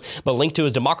 But Link2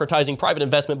 is democratizing private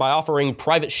investment by offering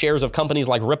private shares of companies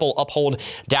like Ripple, Uphold,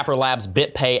 Dapper Labs,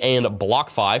 BitPay, and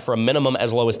BlockFi for a minimum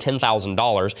as low as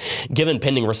 $10,000. Given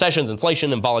pending recessions,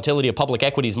 inflation, and volatility of public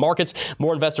equities markets,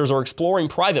 more investors are exploring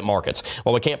private markets.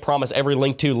 While we can't promise every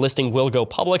Link2 listing will go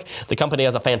public, the company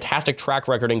has a fantastic track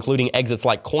record, including exits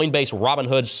like Coinbase,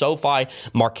 Robinhood, SoFi,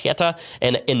 Marqeta,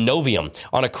 and Innovium.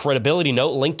 On a credibility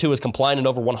note, Link2 is compliant in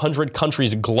over 100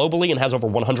 countries globally and has over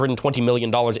 $120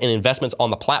 million in investments on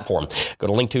the platform. Go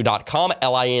to link2.com,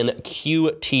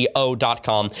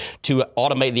 linqto.com, to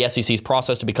automate the SEC's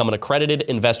process to become an accredited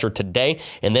investor today,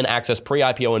 and then access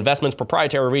pre-IPO investments,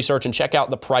 proprietary research, and check out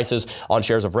the prices on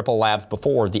shares of Ripple Labs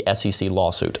before the SEC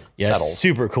lawsuit settles.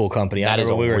 Super cool company. That is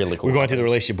a really cool We're going through the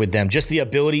relationship with them. Just the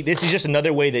ability. This is just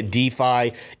another way that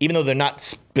DeFi, even though they're not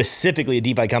specifically a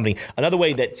DeFi company, another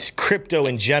way that crypto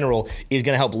in general is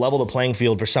going to help level the playing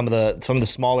field for some of the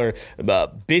smaller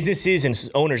businesses and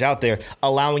owners out there,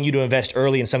 allowing you to invest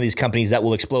early in some of these companies that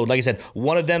will explode. Like I said,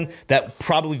 one of them that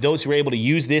probably those who are able to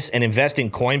use this and invest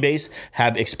in Coinbase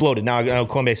have exploded. Now, I know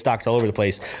Coinbase stock's all over the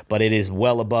place, but it is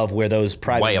well above where those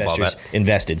private investors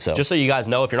invested. So, just so you guys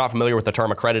know, if you're not familiar with the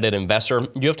term accredited investor,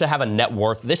 you have to have a net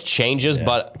worth. This changes,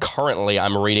 but currently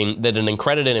I'm reading that an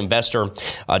accredited investor,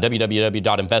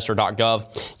 www.investor.gov,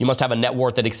 you must have a net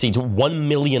worth that exceeds $1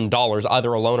 million,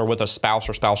 either alone or with a spouse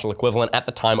or spousal equivalent at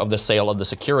the time of the sale of the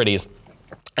securities.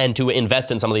 And to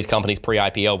invest in some of these companies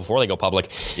pre-IPO before they go public,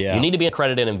 you need to be an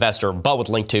accredited investor. But with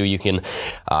Link2, you can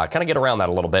kind of get around that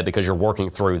a little bit because you're working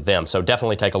through them. So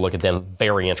definitely take a look at them.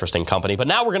 Very interesting company. But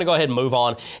now we're going to go ahead and move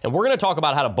on, and we're going to talk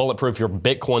about how to bulletproof your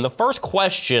Bitcoin. The first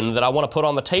question that I want to put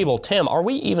on the table, Tim, are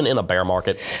we even in a bear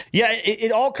market? Yeah,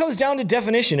 it all comes down to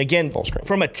definition. Again,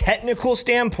 from a technical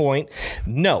standpoint,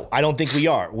 no, I don't think we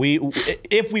are.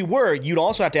 If we were, you'd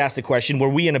also have to ask the question, were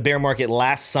we in a bear market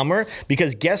last summer?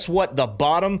 Because guess what? The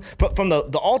bottom, from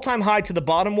the all-time high to the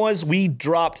bottom we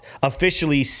dropped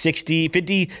officially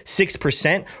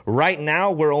 56%. Right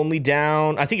now, we're only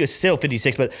down, I think it was still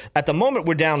 56, but at the moment,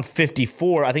 we're down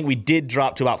 54. I think we did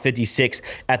drop to about 56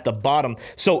 at the bottom.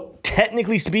 So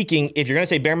technically speaking, if you're going to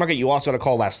say bear market, you also got to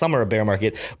call last summer a bear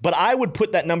market. But I would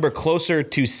put that number closer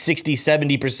to 60,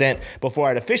 70% before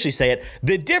I'd officially say it.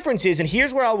 The difference is, and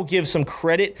here's where I will give some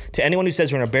credit to anyone who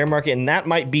says we're in a bear market, and that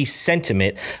might be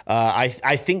sentiment.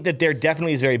 I think that there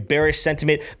definitely is very bearish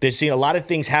sentiment. There's seen a lot of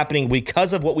things happening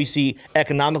because of what we see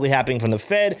economically happening from the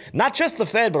Fed. Not just the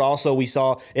Fed, but also we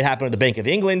saw it happen at the Bank of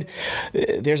England.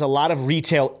 There's a lot of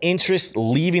retail interest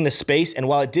leaving the space. And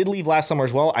while it did leave last summer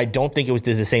as well, I don't think it was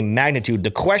to the same magnitude.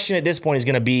 The question at this point is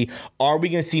going to be, are we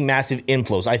going to see massive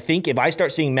inflows? I think if I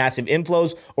start seeing massive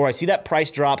inflows, or I see that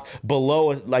price drop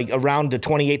below, like around the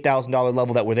 $28,000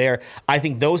 level that we're there, I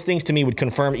think those things to me would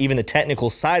confirm even the technical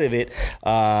side of it.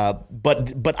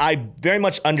 But I very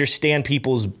much understand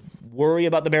people's worry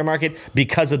about the bear market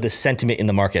because of the sentiment in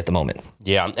the market at the moment.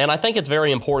 Yeah, and I think it's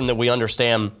very important that we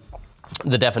understand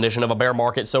the definition of a bear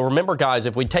market. So remember, guys,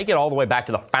 if we take it all the way back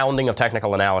to the founding of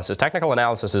technical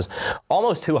analysis is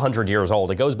almost 200 years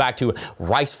old. It goes back to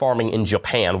rice farming in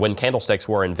Japan when candlesticks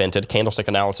were invented.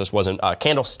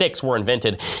 Candlesticks were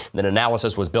invented. Then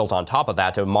analysis was built on top of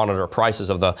that to monitor prices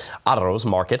of the arroz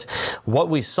market. What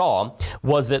we saw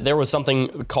was that there was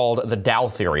something called the Dow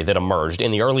theory that emerged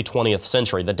in the early 20th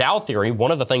century. The Dow theory,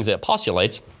 one of the things that it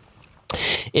postulates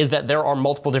is that there are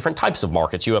multiple different types of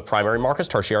markets. You have primary markets,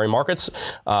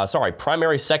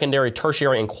 primary, secondary,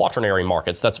 tertiary, and quaternary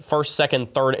markets. That's first,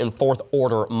 second, third, and fourth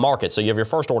order markets. So you have your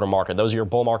first order market. Those are your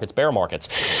bull markets, bear markets.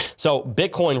 So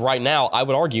Bitcoin right now, I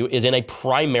would argue, is in a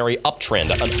primary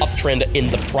uptrend. An uptrend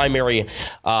in the primary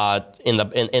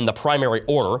in the primary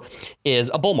order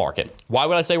is a bull market. Why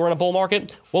would I say we're in a bull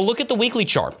market? Well, look at the weekly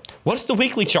chart. What does the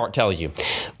weekly chart tell you?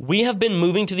 We have been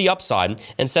moving to the upside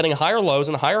and setting higher lows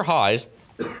and higher highs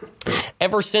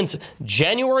ever since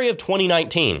January of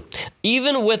 2019.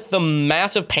 Even with the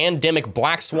massive pandemic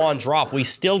black swan drop, we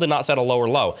still did not set a lower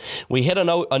low. We hit a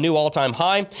new all-time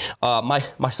high.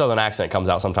 My southern accent comes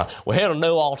out sometimes. We hit a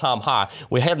new all-time high.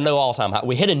 We hit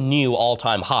a new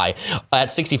all-time high at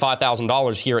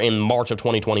 $65,000 here in March of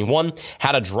 2021.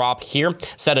 Had a drop here,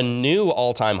 set a new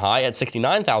all-time high at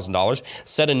 $69,000,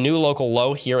 set a new local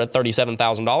low here at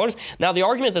 $37,000. Now, the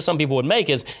argument that some people would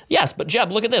make is, yes, but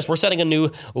Jeb, look at this. We're setting a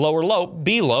new lower low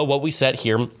below what we set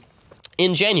here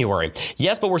in January.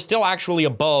 Yes, but we're still actually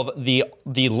above the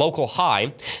local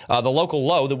high, the local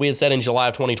low that we had set in July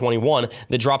of 2021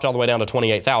 that dropped all the way down to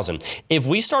 28,000. If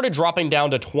we started dropping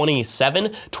down to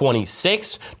 27,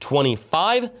 26,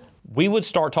 25, we would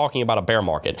start talking about a bear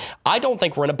market. I don't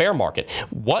think we're in a bear market.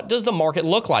 What does the market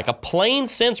look like? A plain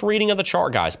sense reading of the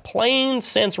chart, guys. Plain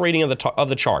sense reading of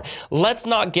the chart. Let's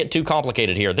not get too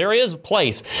complicated here. There is a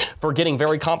place for getting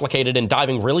very complicated and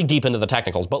diving really deep into the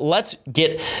technicals, but let's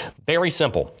get very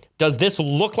simple. Does this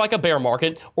look like a bear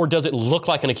market, or does it look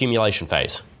like an accumulation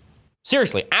phase?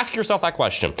 Seriously, ask yourself that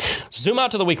question. Zoom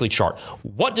out to the weekly chart.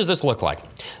 What does this look like?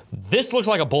 This looks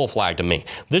like a bull flag to me.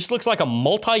 This looks like a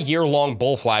multi-year long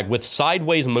bull flag with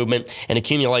sideways movement and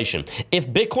accumulation. If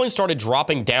Bitcoin started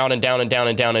dropping down and down and down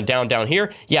and down and down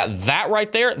here, yeah, that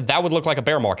right there, that would look like a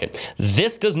bear market.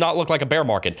 This does not look like a bear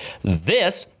market.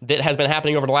 This that has been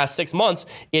happening over the last 6 months,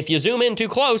 if you zoom in too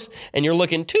close and you're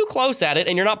looking too close at it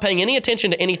and you're not paying any attention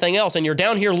to anything else and you're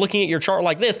down here looking at your chart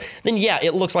like this, then yeah,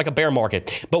 it looks like a bear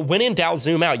market. But when in doubt,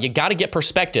 zoom out. You got to get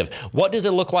perspective. What does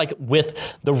it look like with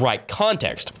the right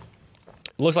context?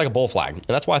 It looks like a bull flag, and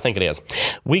that's why I think it is.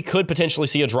 We could potentially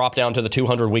see a drop down to the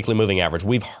 200 weekly moving average.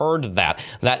 We've heard that.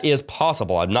 That is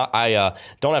possible. I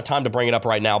don't have time to bring it up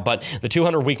right now, but the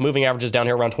 200 week moving average is down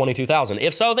here around 22,000.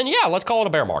 If so, then yeah, let's call it a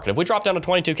bear market. If we drop down to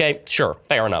 22K, sure,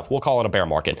 fair enough. We'll call it a bear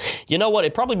market. You know what?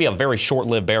 It'd probably be a very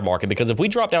short-lived bear market, because if we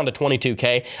drop down to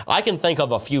 22K, I can think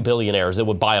of a few billionaires that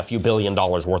would buy a few $1 billion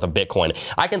worth of Bitcoin.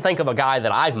 I can think of a guy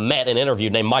that I've met and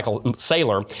interviewed named Michael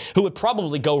Saylor, who would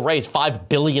probably go raise $5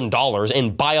 billion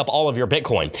and buy up all of your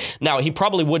Bitcoin. Now, he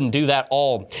probably wouldn't do that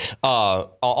all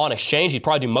on exchange. He'd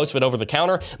probably do most of it over the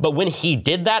counter. But when he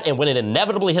did that, and when it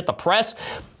inevitably hit the press,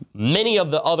 many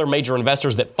of the other major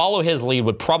investors that follow his lead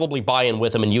would probably buy in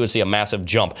with him, and you would see a massive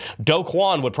jump. Do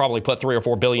Kwon would probably put $3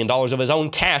 or $4 billion of his own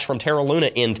cash from Terra Luna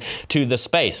into the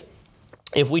space.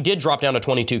 If we did drop down to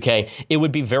 22K, it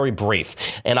would be very brief.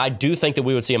 And I do think that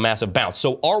we would see a massive bounce.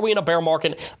 So are we in a bear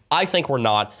market? I think we're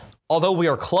not. Although we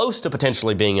are close to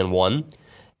potentially being in one.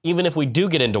 Even if we do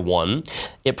get into one,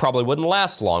 it probably wouldn't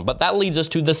last long. But that leads us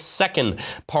to the second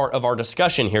part of our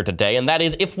discussion here today, and that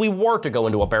is, if we were to go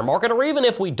into a bear market, or even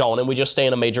if we don't and we just stay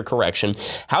in a major correction,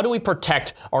 how do we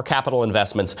protect our capital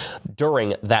investments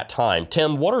during that time?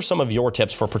 Tim, what are some of your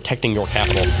tips for protecting your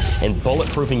capital and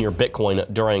bulletproofing your Bitcoin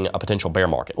during a potential bear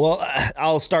market? Well,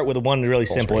 I'll start with one really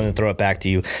simple and then throw it back to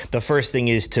you. The first thing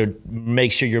is to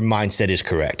make sure your mindset is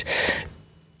correct.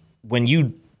 When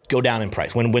you go down in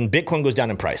price, when Bitcoin goes down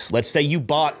in price, let's say you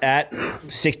bought at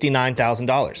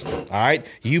 $69,000. All right,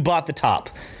 you bought the top.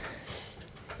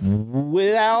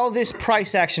 With all this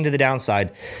price action to the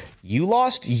downside, you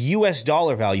lost US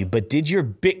dollar value, but did your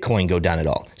Bitcoin go down at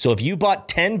all? So if you bought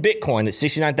 10 Bitcoin at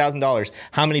 $69,000,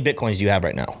 how many Bitcoins do you have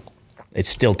right now? It's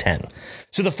still 10.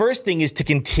 So the first thing is to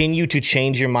continue to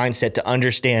change your mindset to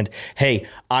understand, hey,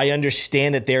 I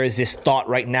understand that there is this thought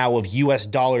right now of US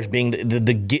dollars being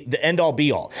the end all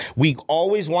be all. We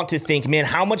always want to think, man,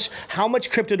 how much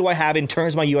crypto do I have in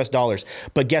terms of my US dollars?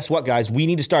 But guess what, guys? We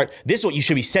need to start, this is what you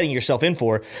should be setting yourself in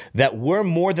for, that we're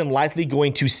more than likely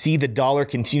going to see the dollar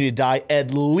continue to die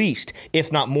at least,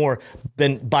 if not more,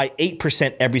 than by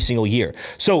 8% every single year.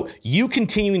 So you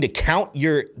continuing to count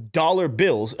your dollar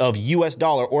bills of US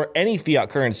dollar or any fiat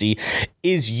currency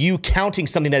is you counting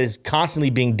something that is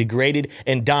constantly being degraded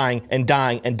and dying and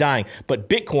dying and dying. But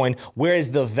Bitcoin,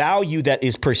 whereas the value that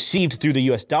is perceived through the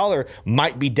US dollar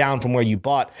might be down from where you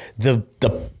bought, the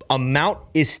amount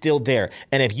is still there.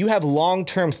 And if you have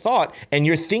long-term thought and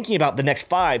you're thinking about the next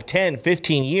 5, 10,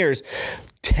 15 years,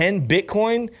 10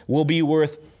 Bitcoin will be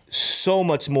worth so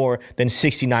much more than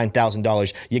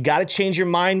 $69,000. You got to change your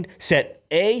mindset,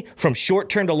 A, from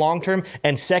short-term to long-term,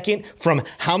 and second, from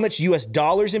how much US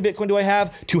dollars in Bitcoin do I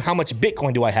have to how much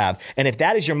Bitcoin do I have. And if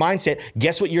that is your mindset,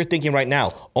 guess what you're thinking right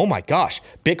now? Oh my gosh,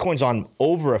 Bitcoin's on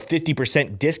over a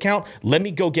 50% discount. Let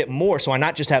me go get more. So I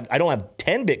don't have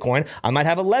 10 Bitcoin. I might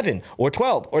have 11 or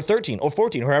 12 or 13 or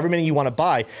 14, or however many you want to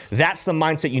buy. That's the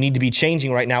mindset you need to be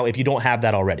changing right now if you don't have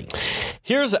that already.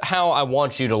 Here's how I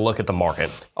want you to look at the market.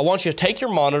 I want you to take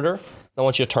your monitor. I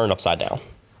want you to turn it upside down.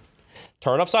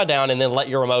 Turn it upside down and then let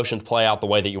your emotions play out the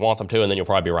way that you want them to, and then you'll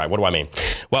probably be right. What do I mean?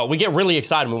 Well, we get really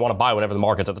excited and we want to buy whenever the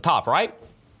market's at the top, right?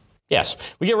 Yes.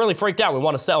 We get really freaked out. We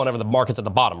want to sell whenever the market's at the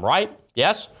bottom, right?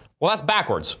 Yes? Well, that's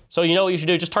backwards. So you know what you should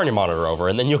do? Just turn your monitor over,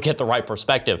 and then you'll get the right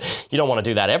perspective. You don't want to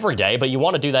do that every day, but you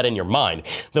want to do that in your mind.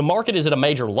 The market is at a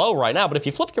major low right now, but if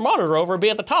you flip your monitor over, it'll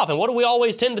be at the top. And what do we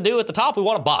always tend to do at the top? We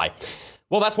want to buy.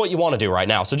 Well, that's what you want to do right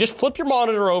now. So just flip your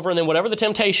monitor over, and then whatever the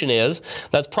temptation is,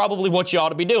 that's probably what you ought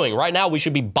to be doing. Right now, we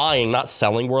should be buying, not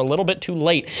selling. We're a little bit too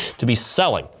late to be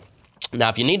selling. Now,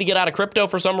 if you need to get out of crypto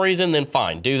for some reason, then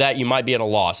fine, do that. You might be at a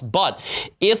loss. But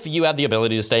if you have the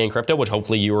ability to stay in crypto, which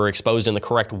hopefully you were exposed in the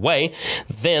correct way,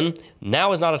 then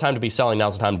now is not a time to be selling. Now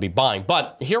is the time to be buying.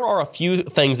 But here are a few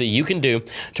things that you can do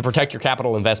to protect your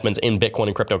capital investments in Bitcoin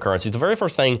and cryptocurrencies. The very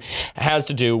first thing has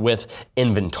to do with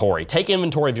inventory. Take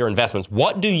inventory of your investments.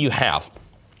 What do you have?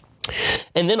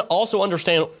 And then also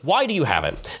understand, why do you have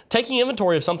it? Taking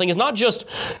inventory of something is not just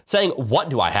saying,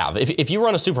 what do I have? If you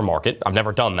run a supermarket, I've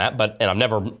never done that, and I've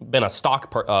never been a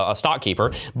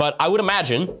stockkeeper, but I would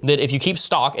imagine that if you keep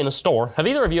stock in a store, have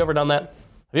either of you ever done that?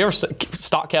 Have you ever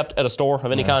stock kept at a store of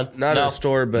any kind? Not at a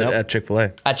store, but at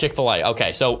Chick-fil-A. At Chick-fil-A.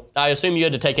 Okay, so I assume you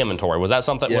had to take inventory. Was that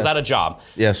something? Yes. Was that a job?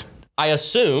 Yes. I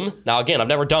assume, now again, I've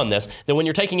never done this, that when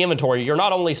you're taking inventory, you're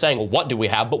not only saying, what do we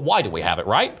have, but why do we have it,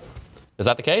 right? Is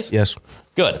that the case? Yes.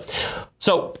 Good.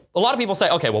 So a lot of people say,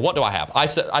 okay, well, what do I have? I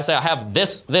say I have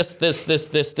this,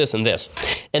 and this.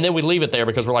 And then we leave it there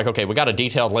because we're like, okay, we got a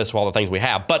detailed list of all the things we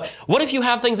have. But what if you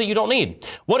have things that you don't need?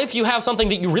 What if you have something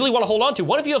that you really want to hold on to?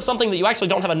 What if you have something that you actually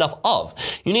don't have enough of?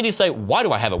 You need to say, why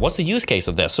do I have it? What's the use case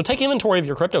of this? So take inventory of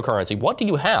your cryptocurrency. What do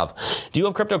you have? Do you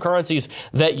have cryptocurrencies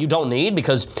that you don't need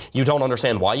because you don't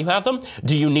understand why you have them?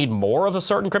 Do you need more of a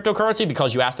certain cryptocurrency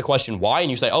because you ask the question why and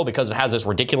you say, oh, because it has this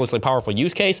ridiculously powerful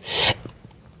use case?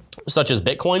 Such as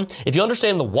Bitcoin. If you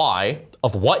understand the why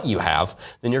of what you have,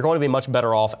 then you're going to be much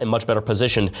better off and much better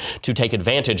positioned to take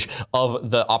advantage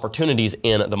of the opportunities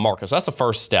in the market. So that's the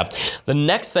first step. The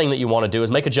next thing that you want to do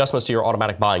is make adjustments to your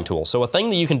automatic buying tool. So a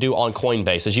thing that you can do on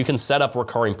Coinbase is you can set up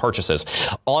recurring purchases.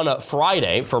 On a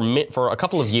Friday, for a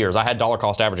couple of years, I had dollar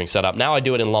cost averaging set up. Now I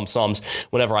do it in lump sums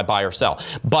whenever I buy or sell.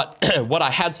 But what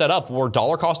I had set up were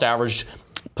dollar cost averaged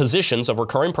positions of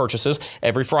recurring purchases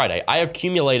every Friday. I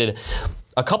accumulated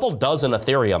a couple dozen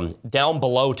Ethereum down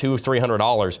below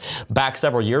 $200-300 back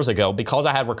several years ago because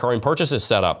I had recurring purchases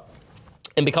set up.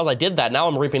 And because I did that, now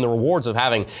I'm reaping the rewards of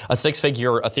having a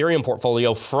six-figure Ethereum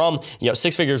portfolio from,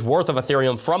 6 figures worth of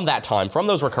Ethereum from that time, from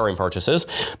those recurring purchases,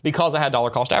 because I had dollar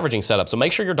cost averaging set up. So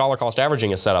make sure your dollar cost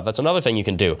averaging is set up. That's another thing you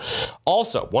can do.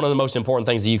 Also, one of the most important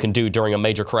things that you can do during a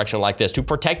major correction like this to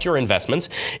protect your investments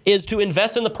is to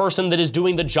invest in the person that is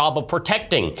doing the job of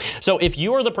protecting. So if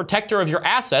you are the protector of your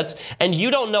assets and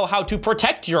you don't know how to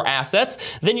protect your assets,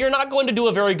 then you're not going to do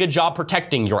a very good job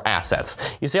protecting your assets.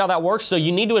 You see how that works? So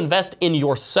you need to invest in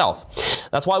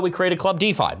yourself. That's why we created Club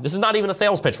DeFi. This is not even a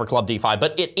sales pitch for Club DeFi,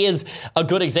 but it is a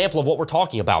good example of what we're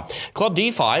talking about. Club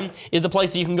DeFi is the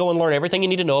place that you can go and learn everything you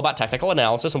need to know about technical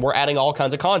analysis, and we're adding all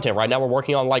kinds of content. Right now we're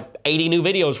working on like 80 new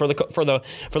videos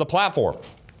for the platform.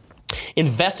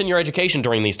 Invest in your education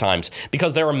during these times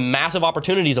because there are massive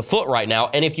opportunities afoot right now,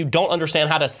 and if you don't understand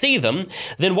how to see them,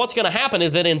 then what's going to happen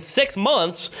is that in 6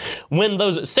 months, when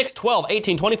those 6, 12,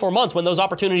 18, 24 months, when those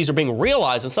opportunities are being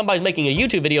realized and somebody's making a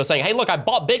YouTube video saying, hey, look, I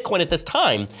bought Bitcoin at this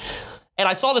time, and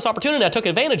I saw this opportunity, I took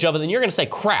advantage of it, then you're going to say,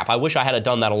 crap, I wish I had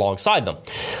done that alongside them.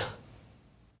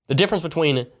 The difference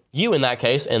between you in that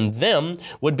case and them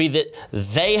would be that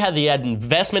they had the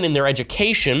investment in their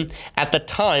education at the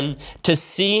time to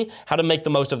see how to make the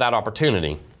most of that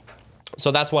opportunity.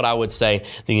 So that's what I would say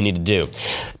that you need to do.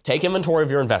 Take inventory of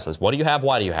your investments. What do you have?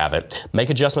 Why do you have it? Make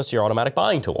adjustments to your automatic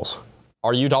buying tools.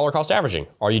 Are you dollar cost averaging?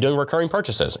 Are you doing recurring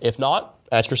purchases? If not,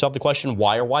 ask yourself the question,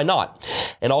 why or why not?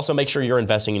 And also make sure you're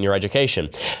investing in your education.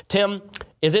 Tim,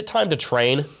 is it time to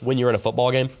train when you're in a football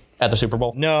game? At the Super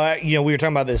Bowl? No, we were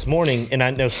talking about this morning, and I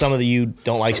know some of you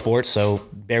don't like sports, so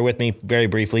bear with me very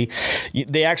briefly.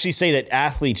 They actually say that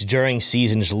athletes during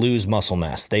seasons lose muscle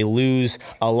mass. They lose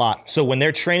a lot. So when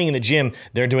they're training in the gym,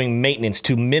 they're doing maintenance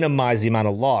to minimize the amount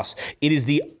of loss. It's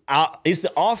the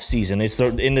off season. It's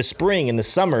in the spring, in the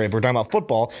summer, if we're talking about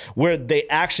football, where they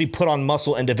actually put on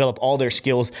muscle and develop all their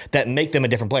skills that make them a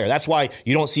different player. That's why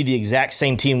you don't see the exact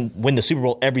same team win the Super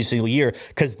Bowl every single year,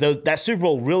 because that Super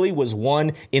Bowl really was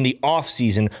won in the off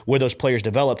season where those players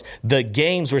developed. The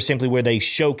games were simply where they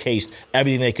showcased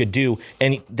everything they could do,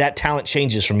 and that talent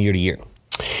changes from year to year.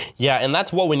 Yeah, and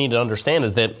that's what we need to understand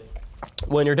is that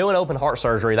when you're doing open heart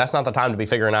surgery, that's not the time to be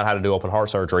figuring out how to do open heart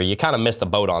surgery. You kind of missed the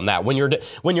boat on that. When you're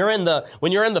in the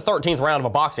 13th round of a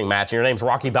boxing match and your name's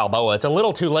Rocky Balboa, it's a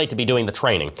little too late to be doing the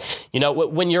training.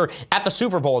 When you're at the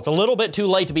Super Bowl, it's a little bit too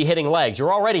late to be hitting legs.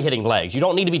 You're already hitting legs. You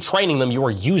don't need to be training them. You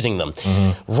are using them.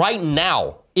 Mm-hmm. Right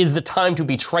now is the time to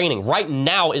be training. Right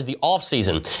now is the off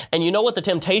season. And you know what the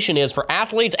temptation is for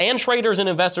athletes and traders and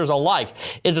investors alike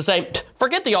is to say,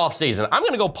 forget the off season. I'm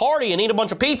going to go party and eat a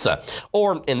bunch of pizza.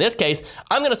 Or in this case,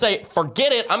 I'm going to say,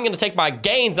 forget it. I'm going to take my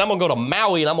gains and I'm going to go to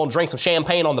Maui and I'm going to drink some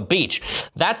champagne on the beach.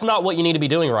 That's not what you need to be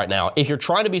doing right now. If you're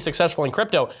trying to be successful in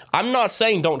crypto, I'm not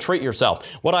saying don't treat yourself.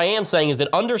 What I am saying is that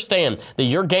understand that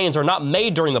your gains are not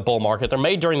made during the bull market. They're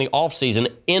made during the off season.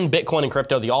 In Bitcoin and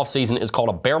crypto, the off season is called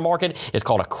a bear market. It's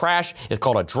called a crash, it's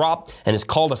called a drop, and it's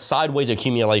called a sideways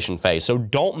accumulation phase. So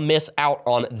don't miss out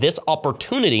on this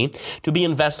opportunity to be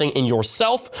investing in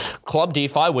yourself. Club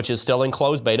DeFi, which is still in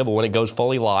closed beta, but when it goes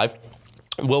fully live,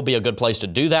 will be a good place to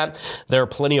do that. There are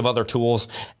plenty of other tools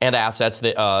and assets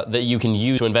that you can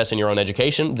use to invest in your own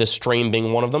education, this stream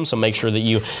being one of them, so make sure that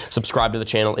you subscribe to the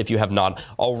channel if you have not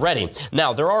already.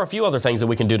 Now, there are a few other things that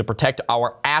we can do to protect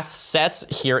our assets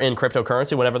here in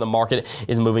cryptocurrency whenever the market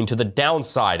is moving to the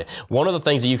downside. One of the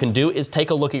things that you can do is take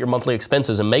a look at your monthly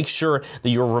expenses and make sure that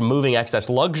you're removing excess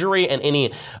luxury and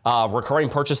any recurring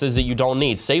purchases that you don't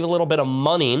need. Save a little bit of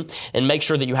money and make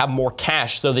sure that you have more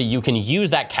cash so that you can use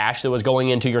that cash that was going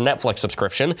into your Netflix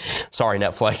subscription. Sorry,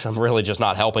 Netflix, I'm really just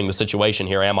not helping the situation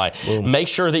here, am I? Make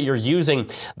sure that you're using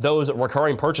those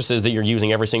recurring purchases that you're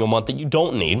using every single month that you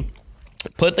don't need.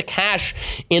 Put the cash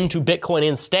into Bitcoin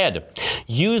instead.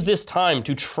 Use this time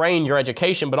to train your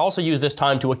education, but also use this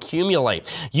time to accumulate.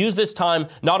 Use this time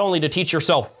not only to teach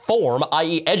yourself form,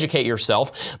 i.e. educate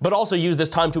yourself, but also use this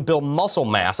time to build muscle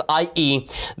mass, i.e.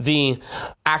 the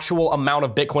actual amount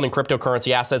of Bitcoin and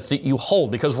cryptocurrency assets that you hold,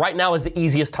 because right now is the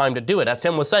easiest time to do it. As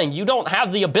Tim was saying, you don't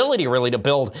have the ability really to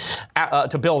build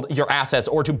your assets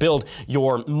or to build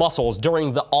your muscles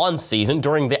during the on season,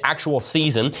 during the actual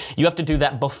season. You have to do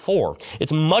that before.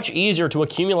 It's much easier to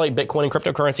accumulate Bitcoin and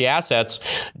cryptocurrency assets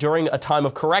during a time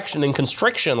of correction and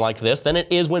constriction like this than it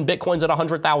is when Bitcoin's at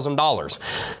 $100,000.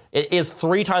 It is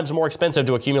 3 times more expensive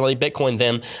to accumulate Bitcoin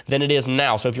than it is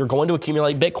now. So if you're going to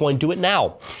accumulate Bitcoin, do it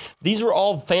now. These are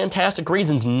all fantastic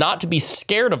reasons not to be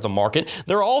scared of the market.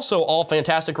 They're also all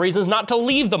fantastic reasons not to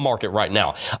leave the market right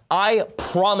now. I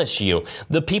promise you,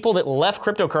 the people that left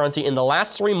cryptocurrency in the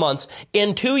last 3 months,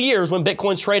 in 2 years when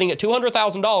Bitcoin's trading at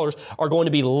 $200,000, are going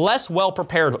to be less well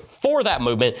prepared for that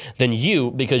movement than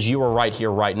you, because you are right here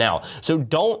right now. So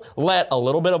don't let a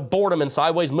little bit of boredom and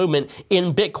sideways movement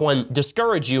in Bitcoin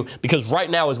discourage you, because right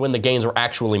now is when the gains are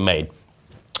actually made.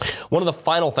 One of the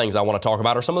final things I want to talk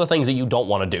about are some of the things that you don't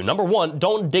want to do. Number one,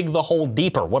 don't dig the hole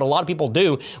deeper. What a lot of people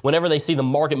do whenever they see the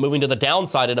market moving to the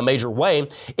downside in a major way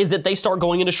is that they start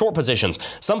going into short positions.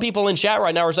 Some people in chat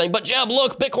right now are saying, but Jeb,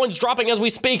 look, Bitcoin's dropping as we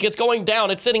speak. It's going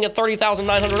down. It's sitting at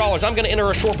 $30,900. I'm going to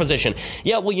enter a short position.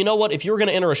 Yeah, well, you know what? If you're going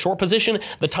to enter a short position,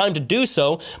 the time to do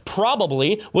so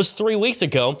probably was 3 weeks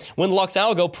ago when Lux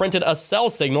Algo printed a sell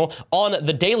signal on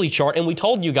the daily chart. And we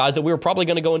told you guys that we were probably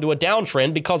going to go into a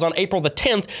downtrend because on April the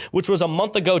 10th, which was a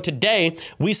month ago today,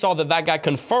 we saw that got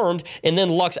confirmed, and then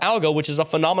Lux Algo, which is a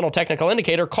phenomenal technical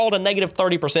indicator, called a negative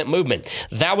 30% movement.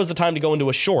 That was the time to go into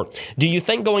a short. Do you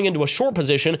think going into a short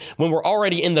position when we're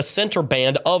already in the center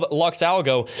band of Lux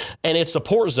Algo and its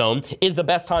support zone is the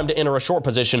best time to enter a short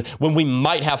position when we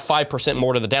might have 5%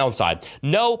 more to the downside?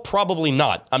 No, probably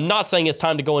not. I'm not saying it's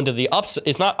time to go into the ups.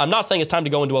 I'm not saying it's time to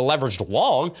go into a leveraged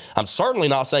long. I'm certainly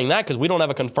not saying that because we don't have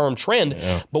a confirmed trend.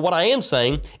 Yeah. But what I am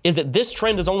saying is that this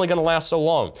trend is only going to last so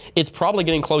long. It's probably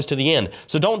getting close to the end.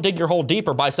 So don't dig your hole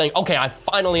deeper by saying, okay, I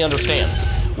finally understand.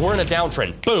 We're in a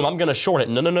downtrend. Boom, I'm going to short it.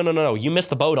 No. You missed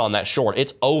the boat on that short.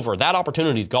 It's over. That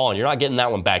opportunity's gone. You're not getting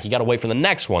that one back. You got to wait for the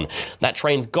next one. That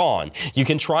train's gone. You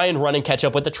can try and run and catch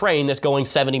up with the train that's going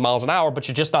 70 miles an hour, but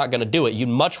you're just not going to do it. You'd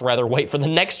much rather wait for the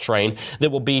next train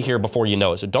that will be here before you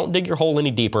know it. So don't dig your hole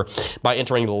any deeper by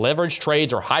entering leverage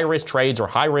trades or high-risk trades or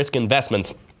high-risk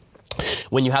investments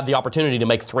when you have the opportunity to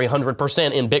make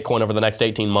 300% in Bitcoin over the next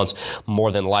 18 months,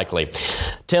 more than likely.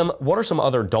 Tim, what are some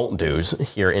other don't do's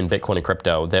here in Bitcoin and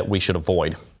crypto that we should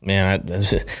avoid? Man,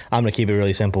 I'm going to keep it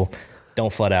really simple.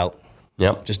 Don't flood out.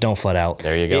 Yep. Just don't flood out.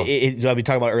 There you go. We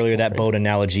talked about earlier, that boat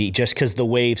analogy. Just because the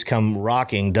waves come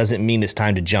rocking doesn't mean it's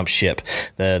time to jump ship.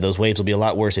 Those waves will be a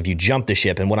lot worse if you jump the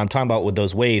ship. And what I'm talking about with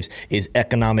those waves is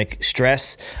economic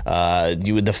stress.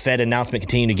 The Fed announcement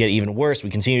continue to get even worse.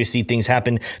 We continue to see things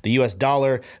happen. The U.S.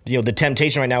 dollar, the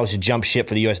temptation right now is to jump ship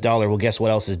for the U.S. dollar. Well, guess what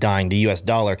else is dying? The U.S.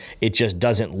 dollar. It just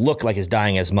doesn't look like it's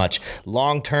dying as much.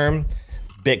 Long term,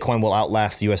 Bitcoin will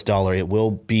outlast the U.S. dollar. It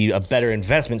will be a better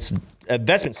investment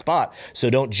spot. So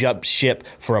don't jump ship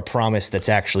for a promise that's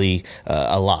actually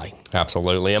a lie.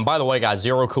 Absolutely. And by the way, guys,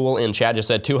 Zero Cool in chat just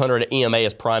said 200 EMA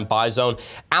is prime buy zone.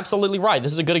 Absolutely right.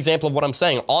 This is a good example of what I'm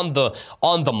saying. On the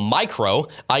micro,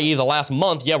 i.e. the last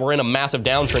month, yeah, we're in a massive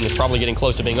downtrend that's probably getting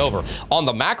close to being over. On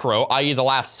the macro, i.e. the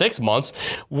last 6 months,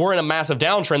 we're in a massive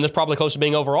downtrend that's probably close to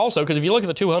being over also, because if you look at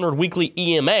the 200 weekly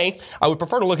EMA, I would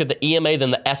prefer to look at the EMA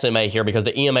than the SMA here, because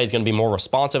the EMA is going to be more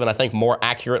responsive and I think more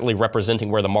accurately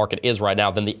representing where the market is right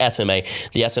now than the SMA.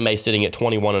 The SMA is sitting at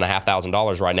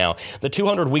 $21,500 right now. The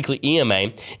 200 weekly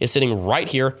EMA is sitting right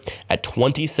here at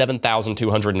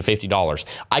 $27,250.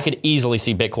 I could easily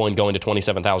see Bitcoin going to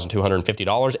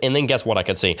 $27,250, and then guess what I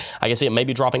could see? I can see it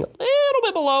maybe dropping a little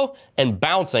bit below and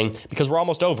bouncing because we're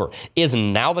almost over. Is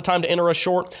now the time to enter a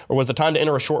short, or was the time to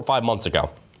enter a short 5 months ago?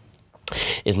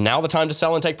 Is now the time to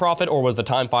sell and take profit, or was the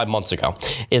time 5 months ago?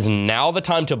 Is now the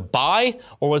time to buy,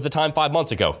 or was the time 5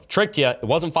 months ago? Tricked you. It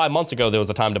wasn't 5 months ago that was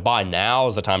the time to buy. Now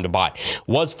is the time to buy.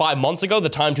 Was 5 months ago the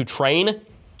time to train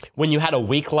when you had a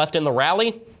week left in the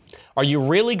rally? Are you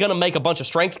really going to make a bunch of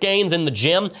strength gains in the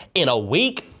gym in a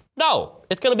week? No,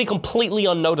 it's going to be completely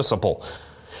unnoticeable.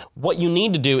 What you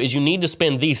need to do is you need to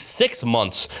spend these 6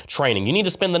 months training. You need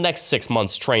to spend the next 6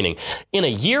 months training. In a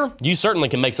year, you certainly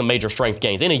can make some major strength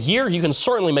gains. In a year, you can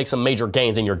certainly make some major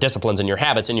gains in your disciplines, in your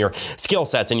habits, in your skill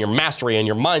sets, in your mastery, in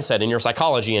your mindset, in your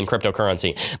psychology, in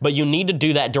cryptocurrency. But you need to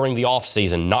do that during the off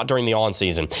season, not during the on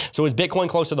season. So is Bitcoin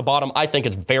close to the bottom? I think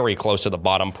it's very close to the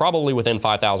bottom, probably within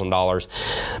 $5,000.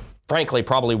 Frankly,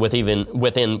 probably within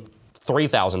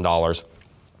 $3,000.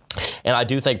 And I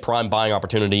do think prime buying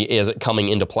opportunity is coming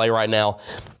into play right now.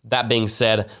 That being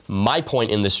said, my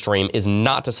point in this stream is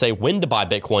not to say when to buy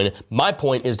Bitcoin. My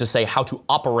point is to say how to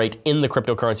operate in the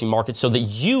cryptocurrency market so that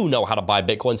you know how to buy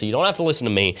Bitcoin, so you don't have to listen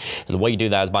to me. And the way you do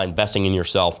that is by investing in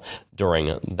yourself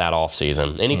during that off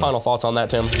season. Any final thoughts on that,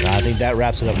 Tim? I think that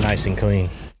wraps it up nice and clean.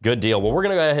 Good deal. Well, we're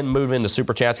going to go ahead and move into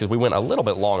super chats because we went a little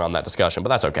bit long on that discussion, but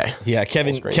that's okay. Yeah,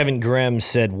 Kevin Grimm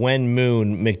said, "When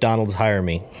moon, McDonald's hire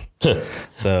me."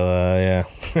 Yeah.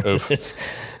 It's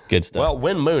good stuff. Well,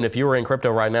 when moon, if you were in crypto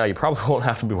right now, you probably won't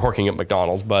have to be working at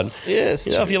McDonald's, but yes,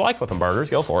 if you like flipping burgers,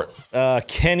 go for it.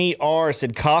 Kenny R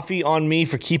said, "Coffee on me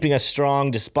for keeping us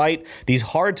strong despite these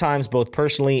hard times, both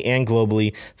personally and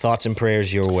globally. Thoughts and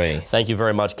prayers your way." Thank you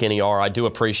very much, Kenny R. I do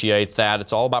appreciate that.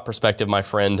 It's all about perspective, my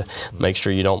friend. Make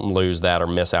sure you don't lose that or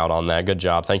miss out on that. Good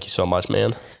job. Thank you so much,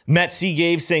 man. Matt C.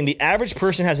 Gave saying, "The average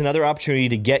person has another opportunity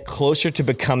to get closer to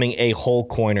becoming a whole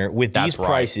coiner with these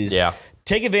prices. Yeah.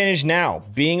 Take advantage now.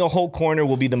 Being a whole coiner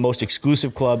will be the most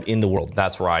exclusive club in the world."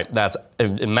 That's right.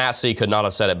 Matt C. could not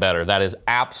have said it better. That is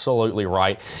absolutely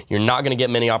right. You're not going to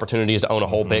get many opportunities to own a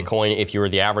whole Bitcoin if you're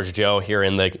the average Joe here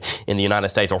in the United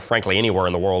States, or frankly anywhere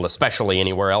in the world, especially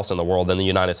anywhere else in the world than the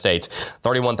United States.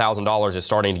 $31,000 is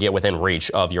starting to get within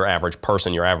reach of your average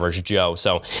person, your average Joe.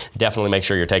 So definitely make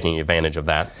sure you're taking advantage of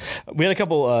that. We had a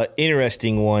couple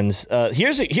interesting ones.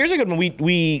 Here's a good one.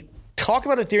 We talk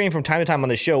about Ethereum from time to time on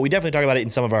the show. We definitely talk about it in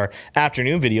some of our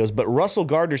afternoon videos, but Russell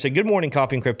Gardner said, "Good morning,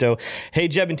 Coffee and Crypto. Hey,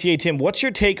 Jeb and TA Tim, what's your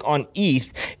take on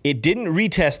ETH? It didn't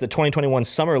retest the 2021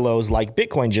 summer lows like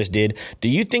Bitcoin just did. Do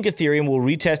you think Ethereum will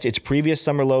retest its previous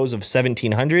summer lows of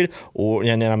 1,700?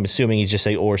 And then I'm assuming he's just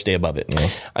saying, or stay above it." You know?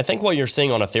 I think what you're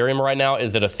seeing on Ethereum right now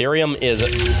is that Ethereum is,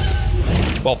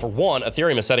 well, for one,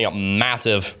 Ethereum is setting up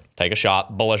massive, take a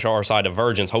shot, bullish RSI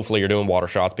divergence. Hopefully you're doing water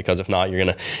shots, because if not, you're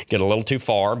going to get a little too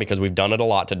far, because we've done it a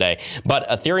lot today. But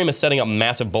Ethereum is setting up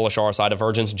massive bullish RSI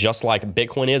divergence just like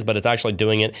Bitcoin is, but it's actually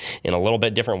doing it in a little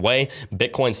bit different way.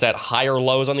 Bitcoin set higher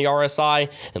lows on the RSI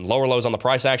and lower lows on the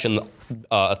price action.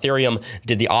 Ethereum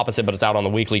did the opposite, but it's out on the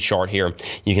weekly chart here.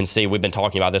 You can see we've been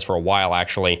talking about this for a while,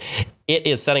 actually. It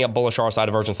is setting up bullish RSI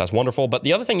divergence. That's wonderful. But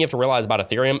the other thing you have to realize about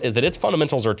Ethereum is that its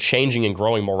fundamentals are changing and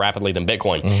growing more rapidly than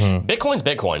Bitcoin. Bitcoin's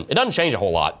Bitcoin. It doesn't change a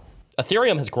whole lot.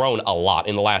 Ethereum has grown a lot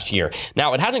in the last year.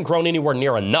 Now, it hasn't grown anywhere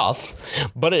near enough,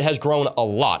 but it has grown a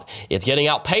lot. It's getting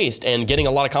outpaced and getting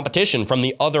a lot of competition from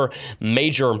the other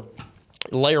major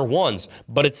layer ones,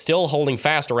 but it's still holding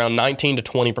fast around 19 to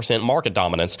 20% market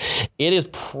dominance. It is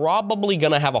probably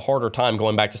going to have a harder time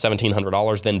going back to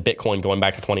 $1,700 than Bitcoin going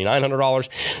back to $2,900,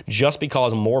 just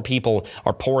because more people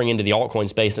are pouring into the altcoin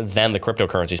space than the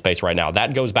cryptocurrency space right now.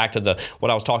 That goes back to what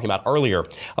I was talking about earlier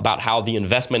about how the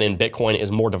investment in Bitcoin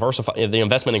is more diversified. The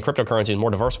investment in cryptocurrency is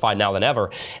more diversified now than ever,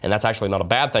 and that's actually not a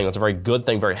bad thing. That's a very good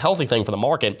thing, very healthy thing for the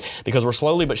market, because we're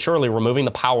slowly but surely removing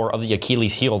the power of the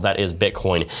Achilles heel that is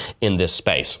Bitcoin in this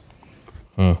space.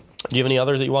 Do you have any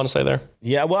others that you want to say there?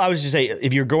 Yeah, well, I was just say,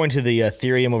 if you're going to the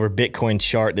Ethereum over Bitcoin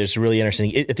chart, there's really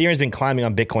interesting. Ethereum's been climbing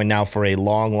on Bitcoin now for a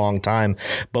long, long time,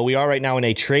 but we are right now in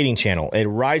a trading channel, a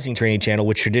rising trading channel,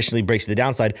 which traditionally breaks to the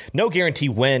downside. No guarantee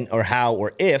when or how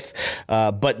or if,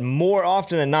 but more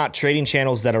often than not, trading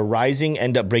channels that are rising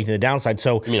end up breaking to the downside.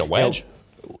 So you mean a wedge?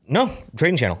 No,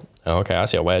 trading channel. Oh, okay, I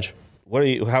see a wedge. What are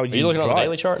you? How are you looking at the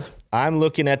daily chart? I'm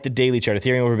looking at the daily chart,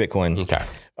 Ethereum over Bitcoin. Okay.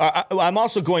 I'm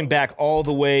also going back all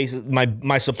the way.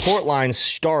 My support lines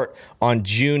start on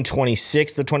June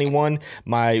 26th of 21.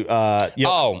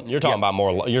 You're talking about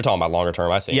more. You're talking about longer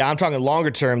term. I see. Yeah, I'm talking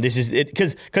longer term. This is it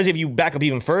because if you back up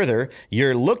even further,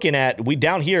 you're looking at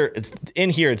down here. In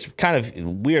here, it's kind of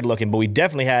weird looking, but we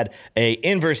definitely had a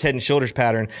inverse head and shoulders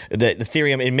pattern. That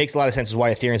Ethereum, it makes a lot of sense as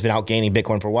why Ethereum's been outgaining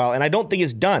Bitcoin for a while, and I don't think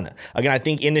it's done. Again, I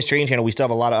think in this trading channel we still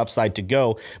have a lot of upside to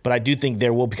go, but I do think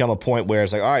there will become a point where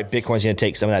it's like, all right, Bitcoin's going to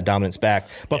take some of that dominance back.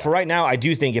 But for right now, I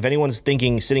do think if anyone's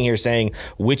sitting here saying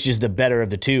which is the better of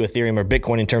the two, Ethereum or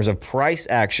Bitcoin, in terms of price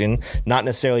action, not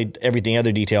necessarily everything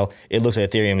other detail. It looks like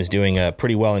Ethereum is doing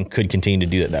pretty well and could continue to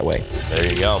do it that way.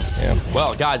 There you go. Yeah.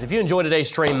 Well, guys, if you enjoyed today's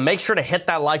stream, make sure to hit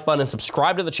that like button and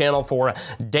subscribe to the channel for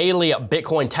daily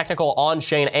Bitcoin technical,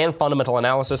 on-chain, and fundamental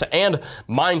analysis and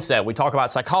mindset. We talk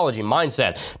about psychology,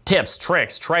 mindset, tips,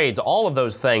 tricks, trades, all of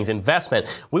those things, investment.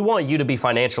 We want you to be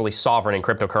financially sovereign in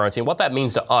cryptocurrency. And what that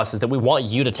means to us is that we want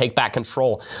you to take back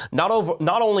control, not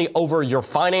only over your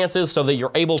finances so that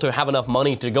you're able to have enough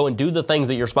money to go and do the things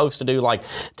that you're supposed to do, like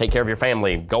take care of your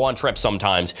family, go on trips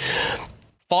sometimes,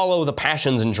 follow the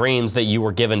passions and dreams that you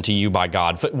were given to you by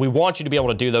God. We want you to be able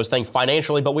to do those things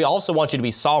financially, but we also want you to be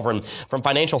sovereign from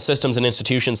financial systems and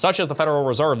institutions such as the Federal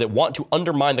Reserve that want to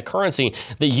undermine the currency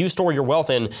that you store your wealth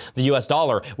in, the US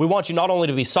dollar. We want you not only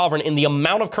to be sovereign in the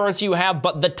amount of currency you have,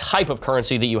 but the type of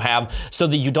currency that you have so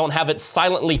that you don't have it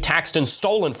silently taxed and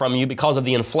stolen from you because of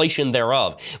the inflation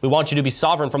thereof. We want you to be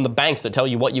sovereign from the banks that tell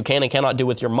you what you can and cannot do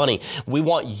with your money. We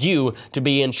want you to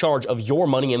be in charge of your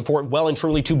money and for it well and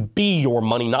truly to be your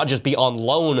money, not just be on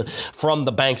loan from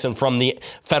the banks and from the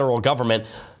federal government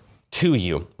to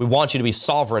you. We want you to be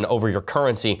sovereign over your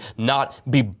currency, not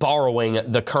be borrowing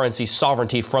the currency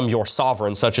sovereignty from your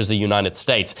sovereign, such as the United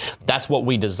States. That's what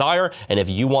we desire, and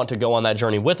if you want to go on that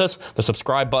journey with us, the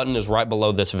subscribe button is right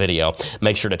below this video.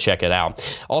 Make sure to check it out.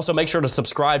 Also, make sure to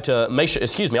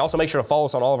also make sure to follow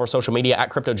us on all of our social media at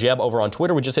CryptoJeb over on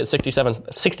Twitter. We just hit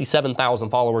 67,000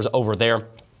 followers over there.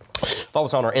 Follow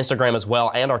us on our Instagram as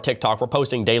well and our TikTok. We're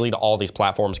posting daily to all these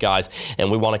platforms, guys, and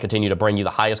we want to continue to bring you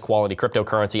the highest quality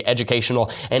cryptocurrency,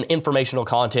 educational, and informational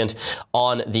content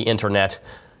on the internet.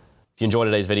 If you enjoyed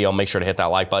today's video, make sure to hit that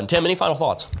like button. Tim, any final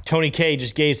thoughts? Tony K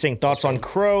just gave saying thoughts on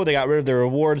Crow. They got rid of their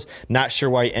rewards. Not sure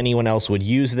why anyone else would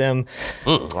use them.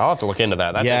 I'll have to look into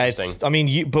that. That's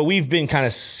interesting. But we've been kind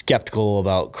of skeptical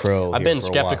about Crow. I've been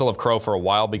skeptical of Crow for a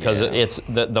while because it's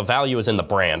the value is in the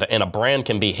brand, and a brand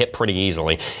can be hit pretty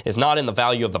easily. It's not in the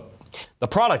value of the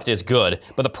product is good,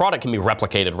 but the product can be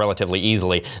replicated relatively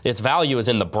easily. Its value is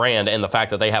in the brand and the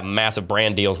fact that they have massive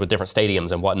brand deals with different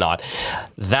stadiums and whatnot.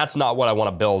 That's not what I want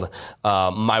to build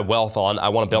my wealth on. I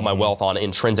want to build my wealth on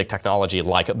intrinsic technology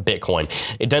like Bitcoin.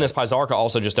 Dennis Pizarka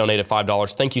also just donated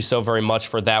 $5. Thank you so very much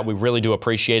for that. We really do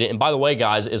appreciate it. And by the way,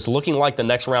 guys, it's looking like the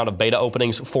next round of beta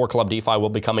openings for Club DeFi will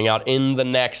be coming out in the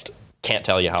next... Can't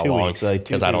tell you how long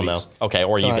because I don't know. Okay,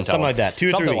 or you can tell. Something like that. 2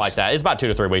 to 3 weeks. Something like that. It's about 2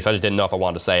 to 3 weeks. I just didn't know if I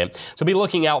wanted to say it. So be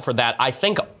looking out for that. I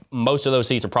think most of those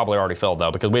seats are probably already filled,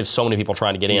 though, because we have so many people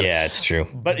trying to get in. Yeah, it's true.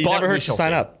 But it never hurts to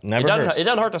sign up. It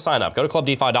doesn't hurt to sign up. Go to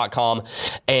clubdefi.com,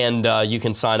 and you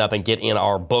can sign up and get in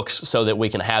our books so that we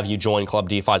can have you join Club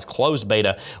DeFi's closed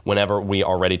beta whenever we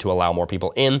are ready to allow more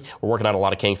people in. We're working out a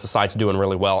lot of kinks. The site's doing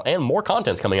really well, and more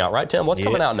content's coming out, right, Tim? What's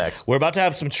coming out next? We're about to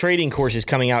have some trading courses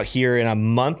coming out here in a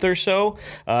month or so.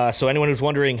 So anyone who's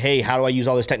wondering, hey, how do I use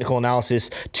all this technical analysis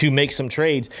to make some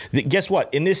trades? Guess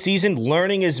what? In this season,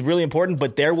 learning is really important,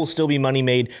 but there will still be money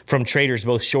made from traders,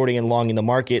 both shorting and longing the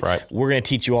market. Right. We're going to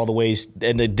teach you all the ways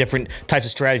and the different types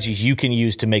of strategies you can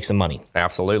use to make some money.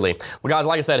 Absolutely. Well, guys,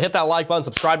 like I said, hit that like button,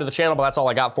 subscribe to the channel, but that's all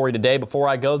I got for you today. Before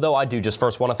I go, though, I do just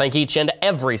first want to thank each and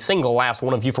every single last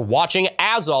one of you for watching,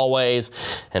 as always,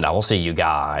 and I will see you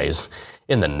guys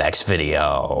in the next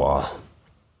video.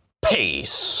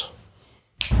 Peace.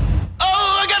 We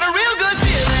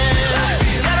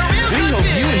hope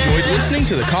you enjoyed listening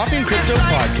to the Coffee and Crypto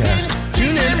podcast.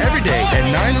 Tune in every day at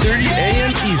 9:30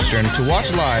 a.m. Eastern to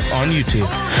watch live on YouTube.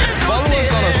 Follow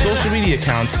us on our social media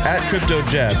accounts at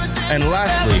CryptoJeb. And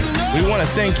lastly, we want to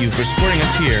thank you for supporting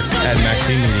us here at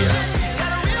MacV Media.